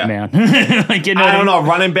big Yeah. man. Like you know, I what don't mean? know.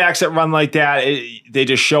 Running backs that run like that, they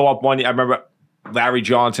just show up one year. I remember Larry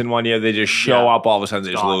Johnson one year. They just show up. All of a sudden,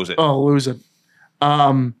 they just lose it. Oh, lose it.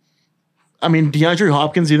 I mean, DeAndre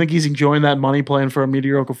Hopkins. Do you think he's enjoying that money playing for a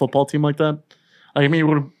mediocre football team like that? I mean, he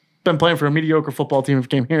would have been playing for a mediocre football team if he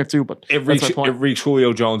came here too. But It that's reeks, my point. it reeks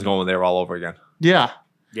Julio Jones going there all over again. Yeah,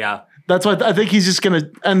 Yeah. that's why I think he's just going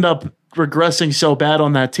to end up regressing so bad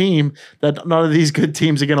on that team that none of these good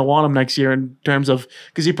teams are going to want him next year in terms of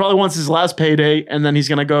because he probably wants his last payday and then he's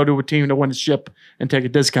going to go to a team to win his ship and take a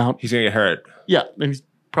discount. He's gonna get hurt. Yeah, and he's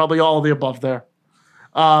probably all of the above there.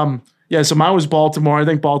 So mine was Baltimore. I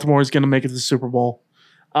think Baltimore is going to make it to the Super Bowl.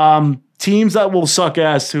 Teams that will suck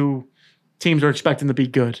ass who teams are expecting to be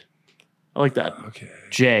good. I like that. Okay.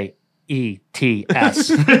 JETS.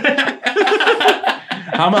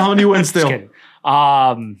 How many wins still? Kidding.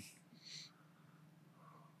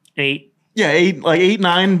 8. Yeah,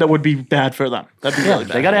 8-9. That would be bad for them. That'd be really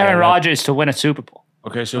bad. They got Aaron Rodgers to win a Super Bowl.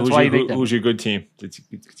 Okay, so That's why you beat them. who's your good team? The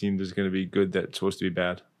team that's going to be good that's supposed to be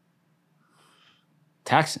bad?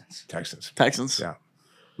 Texans. Texans. Texans. Yeah.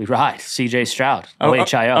 We ride. CJ Stroud. Are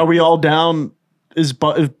OHIO. we all down? Is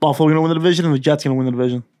Buffalo going to win the division and the Jets going to win the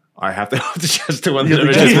division? I have to have the chance to win the The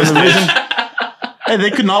division. Jets win the division. Hey, they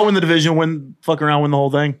could not win the division. Fuck around, win the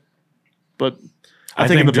whole thing. But I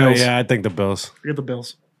think the Bills. Yeah, I think the Bills. I get the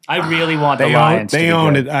Bills. I really want the They Lions.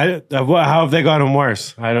 own to be it. good. How have they gotten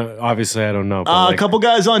worse? I don't. Obviously, I don't know. But A couple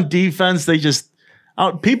guys on defense. They just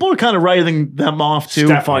people are kind of writing them off too.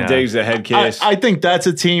 Stephon Yeah. Diggs, the head case. I think that's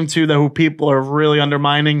a team too that who people are really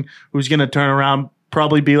undermining. Who's going to turn around?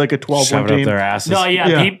 Probably be like a 12-win shove it up team. their asses. No, yeah,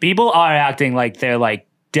 Yeah. People are acting like they're like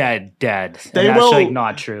dead. And They that's will- like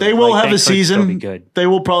not true. They will Like, have they a could still season. Be good. They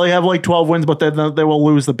will probably have like 12 wins, but then they will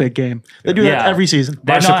lose the big game. They do that Yeah. every season. My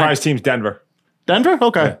They're not- surprise team's Denver. Denver?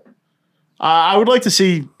 Okay. I would like to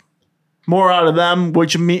see more out of them,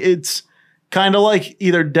 which it's kind of like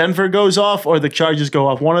either Denver goes off or the Chargers go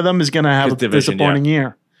off. One of them is going to have Good a division, disappointing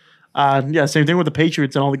year. Same thing with the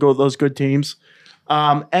Patriots and all those good teams.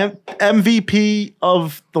 MVP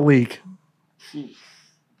of the league.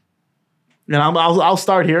 And I'll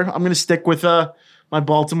start here. I'm going to stick with my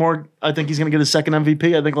Baltimore. I think he's going to get a second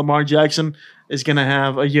MVP. I think Lamar Jackson is going to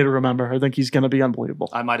have a year to remember. I think he's going to be unbelievable.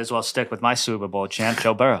 I might as well stick with my Super Bowl champ,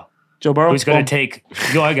 Joe Burrow, Joe Burrow. who's going to take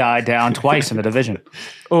your guy down twice in the division.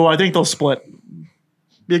 Oh, I think they'll split.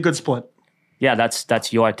 Be a good split. Yeah,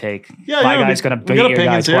 that's your take. Yeah, my yeah, guy's going to we beat got your guy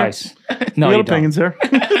opinions here. twice. No, We you got don't. opinions here.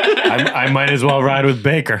 I might as well ride with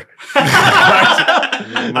Baker.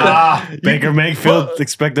 Baker Mayfield,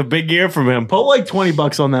 expect a big year from him. Put like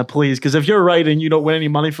 $20 on that, please. Because if you're right and you don't win any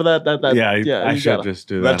money for that, I you should gotta. just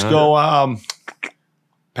do that. Let's go.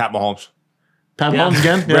 Pat Mahomes. Pat Mahomes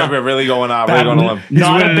again. Yeah. We're really going on. Pat- Really going on a limb. He's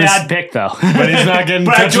Not a winning bad this- pick, though. But he's not getting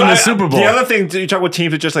touched in the Super Bowl. The other thing, you talk about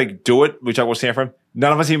teams that just like do it. We talk about Sanford.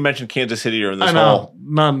 None of us even mentioned Kansas City or in this I know. whole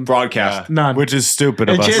None. broadcast. None. Which is stupid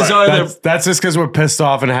And of us. chances are That's just because we're pissed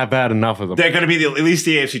off and have had enough of them. They're going to be at least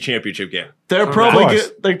the AFC Championship game. They're Of probably course.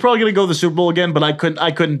 they're probably gonna go to the Super Bowl again, but I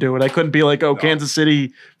couldn't do it. I couldn't be like, Kansas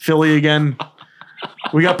City, Philly again.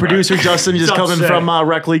 We got producer Justin just coming from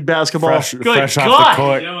Rec League basketball. Fresh off God. the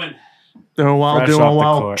court. Doing well, Fresh doing off the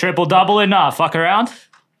well. court. Triple double and fuck around.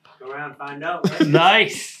 Go around and find out. Right?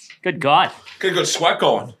 Nice. Good God. Good sweat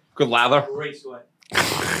going. Good lather. Great sweat.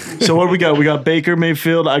 So what do we got? We got Baker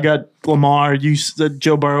Mayfield. I got Lamar. You said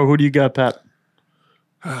Joe Burrow. Who do you got, Pat?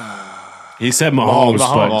 He said Mahomes,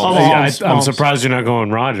 but Mahomes. I'm Mahomes. surprised you're not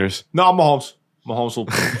going Rodgers. No, Mahomes. Mahomes will.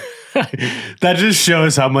 That just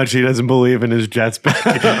shows how much he doesn't believe in his Jets.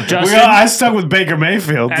 Justin, I stuck with Baker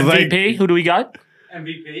Mayfield. MVP. Who do we got?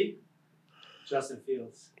 MVP, Justin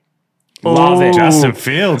Fields. Love it. Justin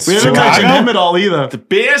Fields. We haven't mentioned him at all either. The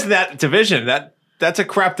Bears in that division, that's a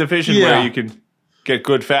crap division Yeah. where you can get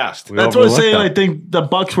good fast. That's what I'm saying. overlooked I think the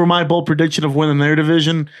Bucks were my bold prediction of winning their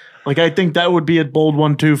division. Like, I think that would be a bold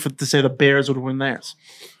one, too, to say the Bears would win theirs.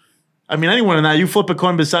 I mean, anyone in that, you flip a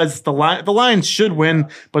coin besides the Lions. The Lions should win,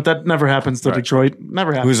 but that never happens to Detroit.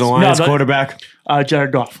 Never happens. Who's the Lions No, but- quarterback?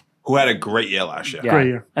 Jared Goff. Who had a great year last year. Yeah. Great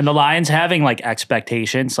year. And the Lions having like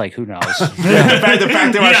expectations, like who knows? the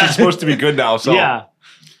fact they're actually supposed to be good now. So Yeah.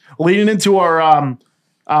 Leading into our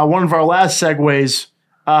one of our last segues,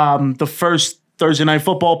 the first Thursday night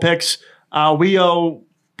football picks. We owe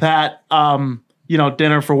Pat,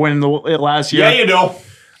 dinner for winning it last year. yeah, you know,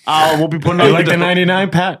 We'll be putting You like the 99,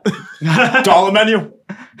 Pat? dollar menu.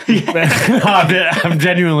 I'm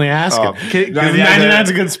genuinely asking. Oh. 99's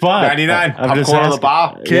a good spot. 99. I'm just Popcorn on the asking.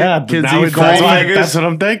 bar. Yeah, kids now eat it's- free. that's what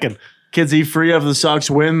I'm thinking. Kids eat free after the Sox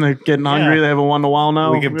win. They're getting hungry. Yeah. They haven't won in a while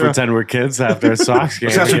now. We can Yeah. pretend we're kids after a Sox game.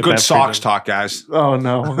 Let's have We some get good that Sox freaking- talk, guys. Oh,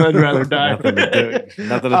 no. I'd rather die. Nothing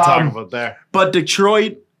to talk about there. But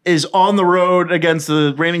Detroit is on the road against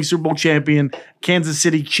the reigning Super Bowl champion, Kansas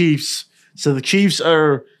City Chiefs. So the Chiefs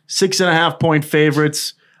are 6.5-point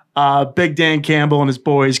favorites. Big Dan Campbell and his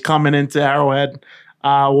boys coming into Arrowhead.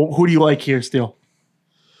 Who do you like here, Steele?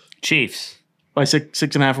 Chiefs. By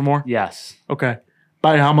 6.5 or more? Yes. Okay.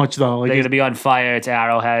 By how much, though? Like They're going to be on fire. It's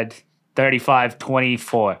Arrowhead.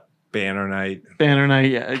 35-24. Banner night. Banner night.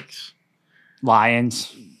 Yeah,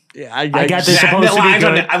 Lions. I get this. Supposed to be Lions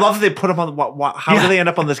on good. it. I love that they put them on. How do they end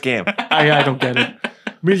up on this game? I don't get it. I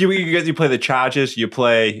mean, you play the Chargers. You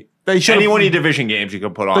play They should any one of have. your division games. You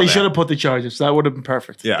can put on. They there. should have put the Chargers. That would have been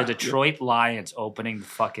perfect. Yeah. The Detroit Lions opening the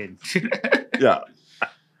fucking Yeah.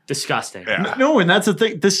 disgusting. Yeah. No, and that's the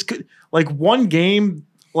thing. This could, like, one game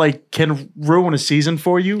can ruin a season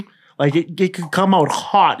for you. Like, it could come out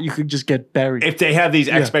hot. You could just get buried. If they have these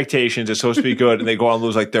expectations, it's supposed to be good, and they go on and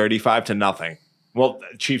lose like 35-0. Well,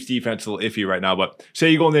 Chiefs defense is a little iffy right now, but say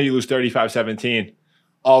you go in there, you lose 35-17.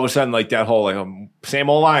 All of a sudden, like that whole same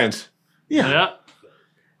old Lions. Yeah.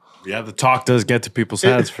 Yeah, the talk does get to people's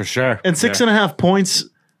heads for sure. And 6.5 points,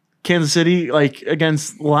 Kansas City, like,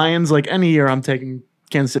 against Lions, like, any year I'm taking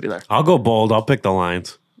Kansas City there. I'll go bold. I'll pick the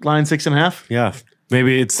Lions. Lions 6.5. Yeah.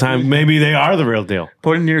 Maybe it's time. Maybe they are the real deal.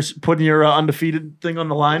 Putting your undefeated thing on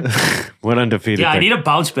the line. What undefeated? Yeah, I thing? need a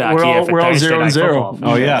bounce back We're here all- for we're all Thursday 0-0. night football.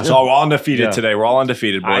 Oh yeah. So we're all undefeated Yeah. today. We're all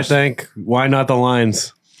undefeated, I boys. think why not the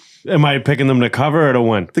Lions? Am I picking them to cover or to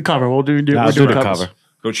win? The cover. We'll do. I'll We're do doing the covers.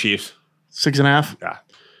 cover 6.5. Yeah,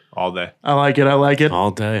 all day. I like it. I like it.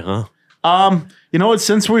 all day, huh? You know what?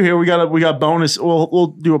 Since we're here, we got bonus.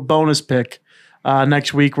 We'll do a bonus pick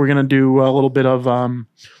next week. We're gonna do a little bit of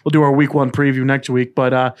we'll do our week 1 preview next week.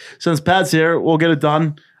 But since Pat's here, we'll get it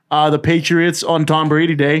done. The Patriots on Tom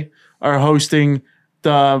Brady Day are hosting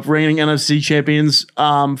the reigning NFC champions,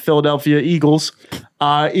 Philadelphia Eagles.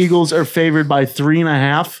 Eagles are favored by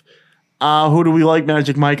 3.5. Who do we like,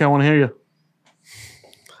 Magic Mike? I want to hear you.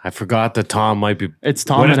 I forgot that Tom might be. It's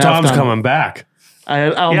Tom. What if at Tom's halftime. coming back? I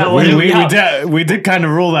don't Yeah, know. well, We did kind of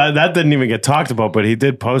rule that. That didn't even get talked about, but he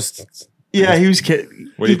did post. Yeah, he was kidding.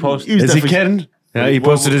 What did he post? was Is he definitely kidding? Yeah, he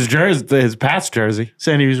posted his jersey, his Pats jersey.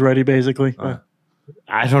 saying he was ready, basically.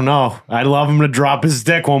 I don't know. I'd love him to drop his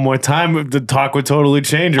stick one more time. The talk would totally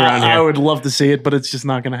change around I here. would love to see it, but it's just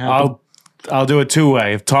not going to happen. I'll do it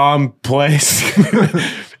 2-way. If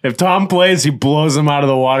Tom plays, he blows him out of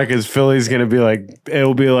the water because Philly's gonna be like,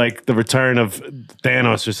 it'll be like the return of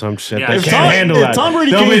Thanos or some shit. Yeah, They if can't Tom- handle if that. Tom Brady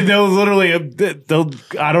they'll, came- they'll literally,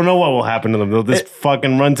 I don't know what will happen to them. They'll just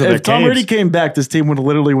fucking run to their If Tom caves. Brady came back, this team would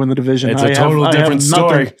literally win the division. It's a total different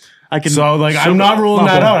story. I can. So like, I'm not ruling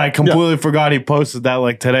that bubble. out. I completely forgot he posted that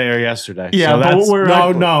like today or yesterday. Yeah, so but that's, we're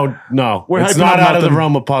no. we're It's hyping not up out of the nothing.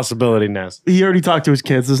 realm of possibility, Ness. He already talked to his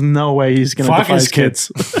kids. There's no way he's going to Fuck defy his his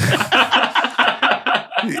kids.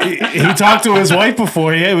 He talked to his wife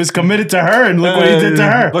before. He was committed to her, and look what he did to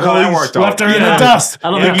her. Look how that worked out. Left her in Yeah. the dust.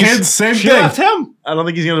 I don't the think he's- kids, same She thing. left him. I don't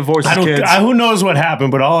think he's going to divorce I his don't. kids. Who knows what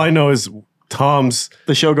happened? But all I know is Tom's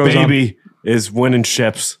the show goes on. baby is winning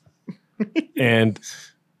ships, and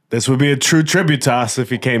this would be a true tribute to us if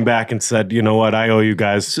he came back and said, "You know what? I owe you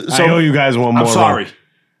guys. I owe you guys one more." I'm sorry.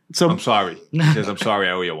 So I'm sorry. He says, I'm sorry.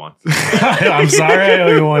 I owe you one. I'm sorry. I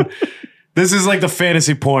owe you one. This is like the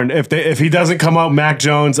fantasy porn. If he doesn't come out, Mac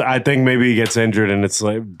Jones, I think maybe he gets injured, and it's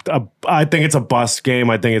like I think it's a bust game.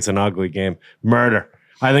 I think it's an ugly game. Murder.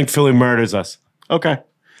 I think Philly murders us. okay.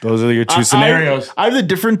 Those are your two scenarios. I have a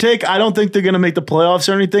different take. I don't think they're going to make the playoffs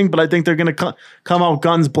or anything, but I think they're going to come out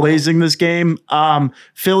guns blazing this game.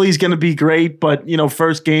 Philly's going to be great, but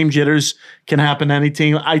first game jitters can happen to any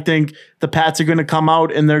team. I think the Pats are going to come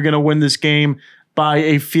out and they're going to win this game. by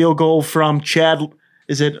a field goal from Chad.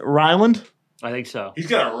 Is it Ryland? I think so. He's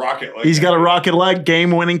got a rocket. He's got a rocket leg,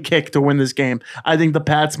 game-winning kick to win this game. I think the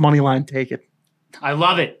Pats money line take it. I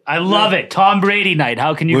love it. I love it. Tom Brady night.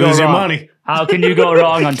 How can you Lose go your wrong? money. How can you go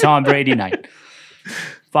wrong on Tom Brady night?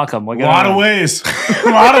 Fuck him. A lot of ways. A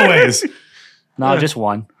lot of ways. No, just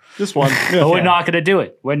one. This one. But we're not going to do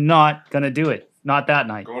it. We're not going to do it. Not that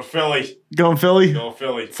night. Going Philly. Going Philly. Go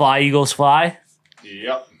Philly. Fly, Eagles, fly.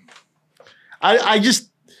 Yep. I just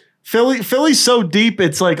Philly's so deep,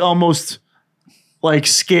 it's like almost like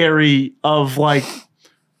scary of like,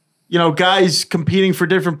 guys competing for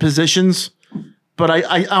different positions. But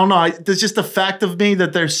I don't know. There's just the fact of me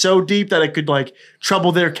that they're so deep that it could like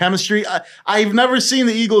trouble their chemistry. I've never seen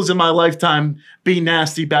the Eagles in my lifetime be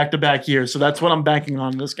nasty back-to-back years. So that's what I'm banking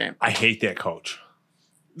on in this game. I hate that coach.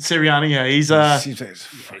 Sirianni, yeah, he's Seems like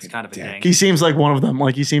It's kind of a thing. he seems like one of them.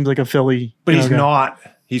 Like he seems like a Philly, but he's guy. not.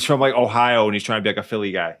 He's from like Ohio, and he's trying to be like a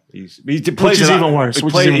Philly guy. He plays Which is it up. even worse. He,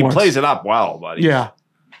 Which plays, is even he worse. plays it up well, buddy. Yeah,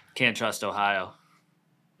 Can't trust Ohio.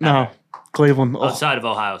 no, Cleveland. Oh. Outside of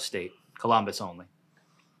Ohio State. Columbus only.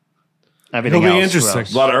 Everything It'll be else interesting.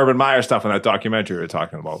 gross. A lot of Urban Meyer stuff in that documentary we were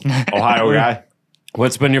talking about. Ohio guy.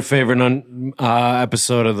 What's been your favorite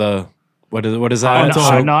episode of the what is that? Untold.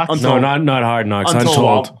 Hard Knocks? No, not Hard Knocks.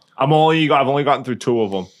 Untold. Untold. I've only gotten through 2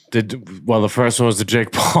 of them. The first one was the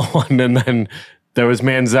Jake Paul one, and then there was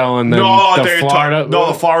Manziel, and then The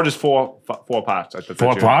Florida. Florida's four parts. I think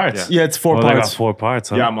Four that's it. parts? Yeah. Yeah, it's 4 Oh, they got parts. 4 parts.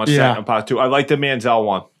 Huh? Yeah, I'm on Yeah. second part 2. I like the Manziel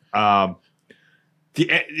one.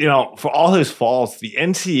 For all his faults, the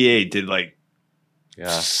NCAA did like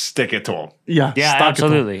stick it to him. Yeah, Yeah, stuck it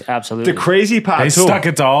to him. absolutely. The crazy part They too, stuck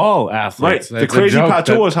it to all right? athletes. The That's a crazy joke part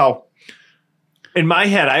that- too was how, in my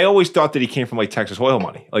head, I always thought that he came from like Texas oil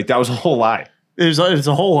money. Like that was a whole lie. It was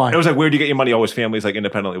a whole line. It was like, where do you get your money? Oh, his family's like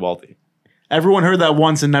independently wealthy. Everyone heard that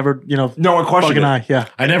once and never, No one questioned fucking it. eye. Yeah,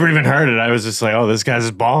 I never even heard it. I was just like, oh, this guy's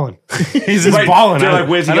just balling. He's just Right. balling. They're I, like,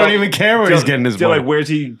 where's he I don't going? even care where he's getting his They're money. like, where's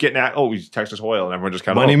he getting at? Oh, he's Texas oil, and everyone just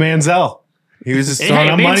kind of Money Manziel. He was just Hey, throwing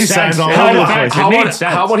it out made money sense. signs all How over the about- place. It made about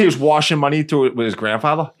sense. how about he was washing money through it with his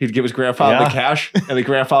grandfather? He'd give his grandfather Yeah. the cash, and the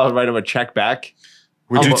grandfather would write him a check back.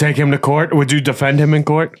 Would you How- take him to court? Would you defend him in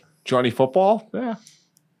court? Johnny Football? Yeah.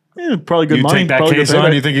 probably good You money. take that Probably good case on?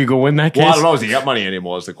 payday. You think you could win that case? Well, I don't know. Does he got money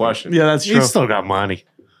anymore? Is the question. Yeah, that's true. He's still got money.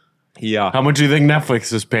 Yeah. How much do you think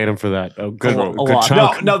Netflix is paying him for that? A good, A good lot.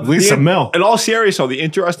 chunk. No, At least a mil. In all seriousness, though, the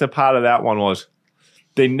interesting part of that one was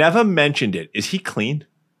they never mentioned it. Is he clean?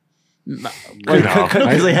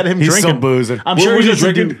 Because they had him He's drinking. still boozing. I'm What sure was he he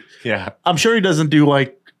doesn't drinking? do. Yeah. I'm sure he doesn't do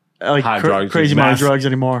like Hard drugs, crazy just amount of meth. drugs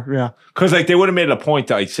anymore. Yeah, Because like they would have made it a point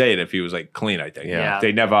to like, say it if he was like clean. I think. Yeah.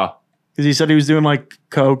 They never. because he said he was doing like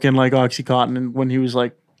coke and like OxyContin and when he was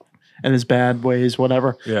like in his bad ways,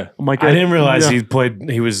 whatever. Yeah. I'm like, I didn't realize yeah.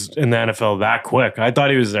 he was in the NFL that quick. I thought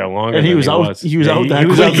he was there longer. And he than was out- he was out that He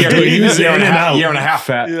was quick. out the door. He was Year in and a and half- out. year and a half.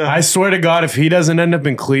 Fat. Yeah. I swear to God, if he doesn't end up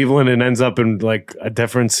in Cleveland and ends up in like a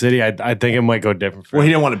different city, I think it might go different. For Well, he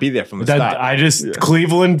him. didn't want to be there from the start. I just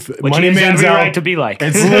Cleveland Which Money he has every Manziel. right to be like.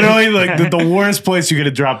 It's literally like the worst place you could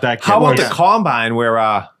have dropped that kid. How about Like, the combine where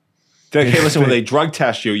they're like, hey, listen, when they drug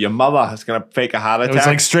test you, your mother is gonna fake a heart it attack. was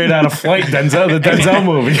like straight out of Flight, the Denzel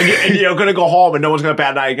movie. and you're gonna go home and no one's gonna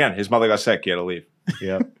bat an eye again. His mother got sick. He had to leave.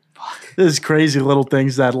 Yeah. There's crazy little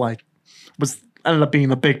things that like ended up being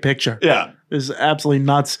the big picture. Yeah. Is absolutely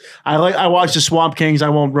nuts. I watched the Swamp Kings. I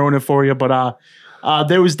won't ruin it for you, but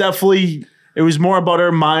there was definitely it was more about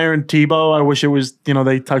Urban Meyer and Tebow. I wish it was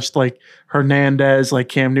they touched like Hernandez, like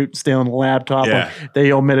Cam Newton stealing the laptop. Yeah.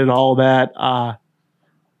 They omitted all that.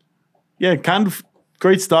 Yeah, kind of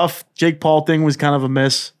great stuff. Jake Paul thing was kind of a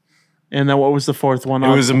miss. And then what was the fourth one? It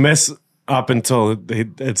was a miss up until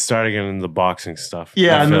it started getting into the boxing stuff.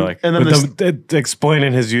 Yeah, I and feel then- like. and then But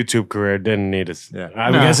explaining his YouTube career didn't need it. Yeah.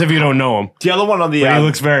 I No. guess if you don't know him, The other one on the but he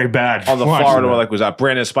looks very bad. on the watching Florida that. one, like was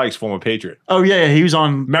Brandon Spikes, former Patriot. Oh yeah, he was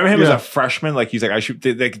on. Remember him yeah. as a freshman? Like he's like I should.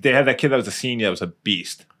 They had that kid that was a senior that was a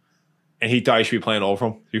beast, and he thought he should be playing over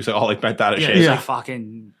him. He was like all like bent out of Yeah, shape. he's Yeah. like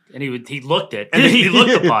fucking, and he looked it. And the- he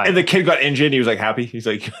looked the part. And the kid got injured. And he was like happy. He's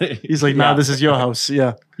like, He's like, nah, Yeah. this is your house.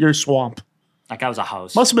 Yeah, your swamp. That guy was a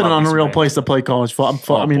house. Must have been an Love this unreal man. place to play college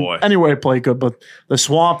football. Oh, I mean, boy. anywhere to play good, but the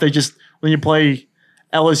swamp. They just when you play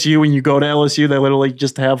LSU and you go to LSU, they literally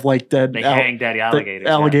just have like dead They hang dead alligators. the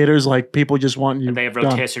alligators. Like people just want you. And they have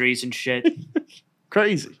done. rotisseries and shit.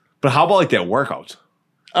 Crazy. but how about like their workouts?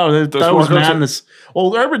 Oh, that Those was workouts are- madness.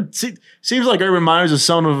 Well, seems like Urban Meyer's a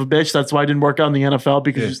son of a bitch. That's why he didn't work out in the NFL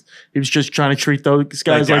because he was just trying to treat those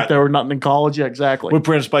guys Like like that. they were nothing in college. Yeah, exactly. With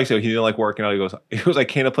Brandon Spikes, though, he didn't like working out. He goes, I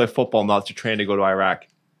can't play football, not to train to go to Iraq.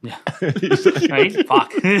 Right?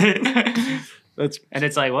 Fuck. That's And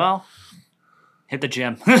it's like, well, hit the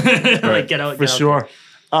gym. Like get out For get out sure.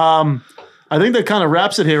 I think that kind of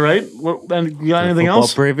wraps it here, right? You got anything Football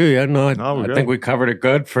else? preview? Yeah, no, we're I good. think we covered it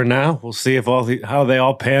good for now. We'll see if how they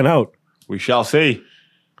all pan out. We shall see.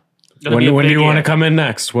 Gonna be a When do big you want to year. come in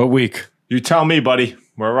next? What week? You tell me, buddy.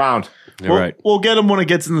 We're around. You're right. We'll get them when it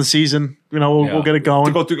gets in the season. We'll get it To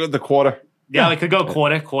going. go through the quarterly. Yeah, we could go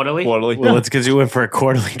quarterly. Well, let's get you in for a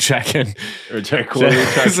quarterly check-in. Or quarterly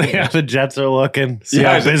See how the Jets are looking. See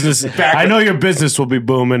Yeah, how business. back- I know your business will be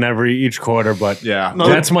booming each quarter, but Yeah. No.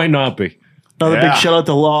 Jets might not be. Another Yeah. big shout out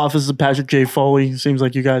to law offices of Patrick J. Foley. Seems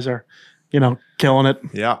like you guys are, killing it.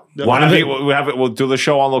 Yeah. One of the- We'll do the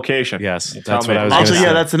show on location. Yes, Tell that's me. what I was Also, going to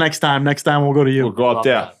say. that's the next time. Next time we'll go to you. We'll go up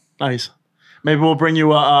there. Nice. Maybe we'll bring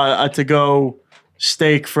you a to-go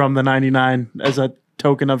steak from the 99 as a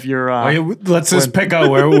token of your. Oh, yeah, let's just pick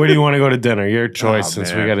out where do you want to go to dinner? Your choice,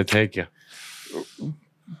 since we man. got to take you.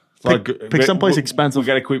 Pick someplace expensive. We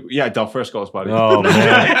got to quick. Yeah, Del Frisco's, buddy. Oh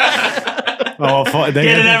man! Oh, they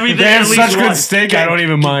Get it every day, They have at least such good once. steak. I don't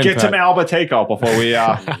even mind. Get some Pat. Alba takeout before we.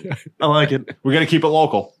 I like it. We're gonna keep it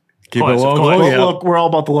local. Keep course, it of local. course. Yeah. Look, we're all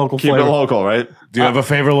about the local Keep flavor. it local, right? Do you have a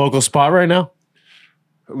favorite local spot right now?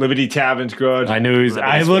 Liberty Tavern's good. I knew he was.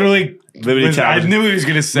 I Liberty's literally. Liberty I Tavern. knew he was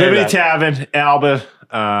going to say Liberty that. Tavern,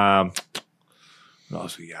 Alba. What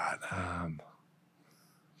else we got?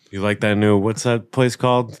 You like that new? What's that place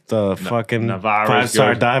called? The fucking Navarro's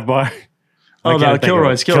 5-star good. dive bar. Oh, I can't no, think of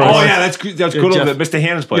Kilroy's. it. Kilroy's. Oh yeah, that's good. That's Yeah, good. Jeff. Over Mr.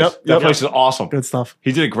 Hannon's place. Yep, That yep. place is awesome. Good stuff.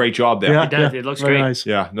 He did a great job there. Yeah, does. It looks very great. nice.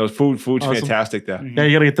 Yeah. No, food's Awesome. fantastic there. Yeah,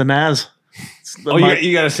 you got to get the Naz. Oh,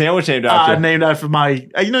 you got a sandwich named after. Named after my.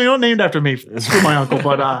 You don't named after me. Screw my uncle,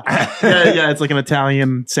 but yeah, it's like an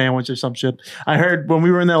Italian sandwich or some shit. I heard when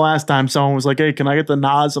we were in there last time, someone was like, "Hey, can I get the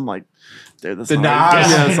Nas?" I'm like, "Dude, that's The not Nas?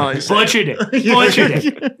 Yeah, that's not how you say it. Butchered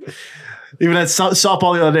it. Even at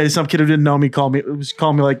softball the other day, some kid who didn't know me called me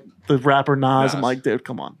like the rapper Nas. I'm Nas. like, dude,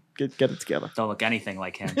 come on, get it together. Don't look anything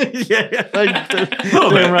like him. yeah, like,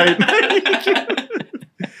 damn right.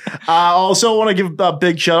 I also want to give a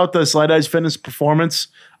big shout out to Slide Eyes Fitness Performance.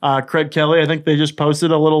 Craig Kelly, I think they just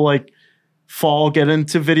posted a little like fall get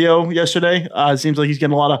into video yesterday. It seems like he's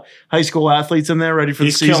getting a lot of high school athletes in there ready for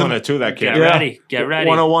He's the season. killing it too. That kid. Get ready. Get ready.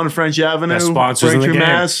 101 French Avenue, Best sponsors in the Braintree, game.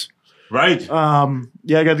 Mass. Right.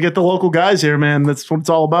 Yeah, I got to get the local guys here, man. That's what it's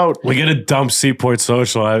all about. We got to dump Seaport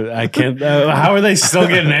Social. I can't. How are they still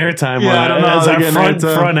getting airtime? Yeah, on I don't it? know. As They're our getting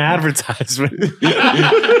airtime. front advertisement.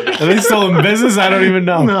 Are they still in business? I don't even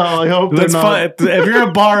know. No, I hope That's they're fun. not. If you're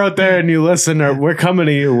a bar out there and you listen, we're coming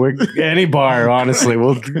to you. We're any bar, honestly.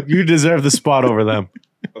 You deserve the spot over them.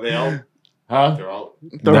 Are they out? Huh? They're out.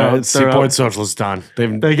 They're No, out. They're Seaport out. Social's done. They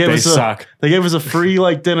They gave us suck. They gave us a free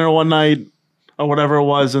like dinner one night or whatever it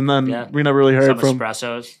was, and then Yeah. we never really heard Some from.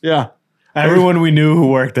 espressos. Yeah, Everyone we knew who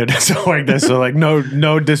worked there doesn't work there. So like,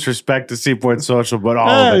 no disrespect to Seaport Social, but all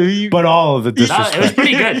Yeah, of it. you- But all of the No, it was disrespect.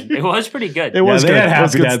 pretty good. It was pretty good. it was yeah, good. they had It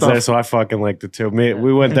was Happy good Dads stuff. there, so I fucking liked it too.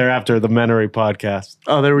 We went there after the Menery podcast.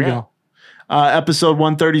 Oh, there we Yeah. go. Episode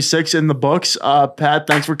 136 in the books. Pat,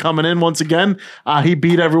 thanks for coming in once again. He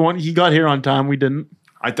beat everyone. He got here on time. We didn't.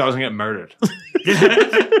 I thought I was gonna get murdered.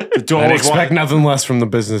 The door I'd was expect nothing less from the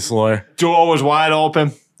business lawyer. door was wide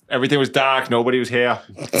open. Everything was dark. Nobody was here.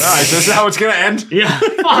 All right, this is how it's gonna end. Yeah.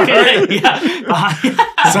 Fucking yeah.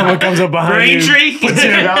 Someone comes up behind you, Braintree.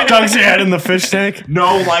 dunks your head in the fish tank.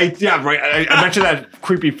 No light. Yeah, right. I mentioned that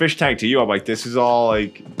creepy fish tank to you. I'm like, this is all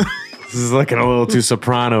like This is looking a little too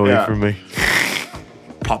soprano-y Yeah. for me.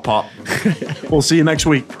 pop pop. We'll see you next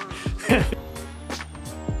week.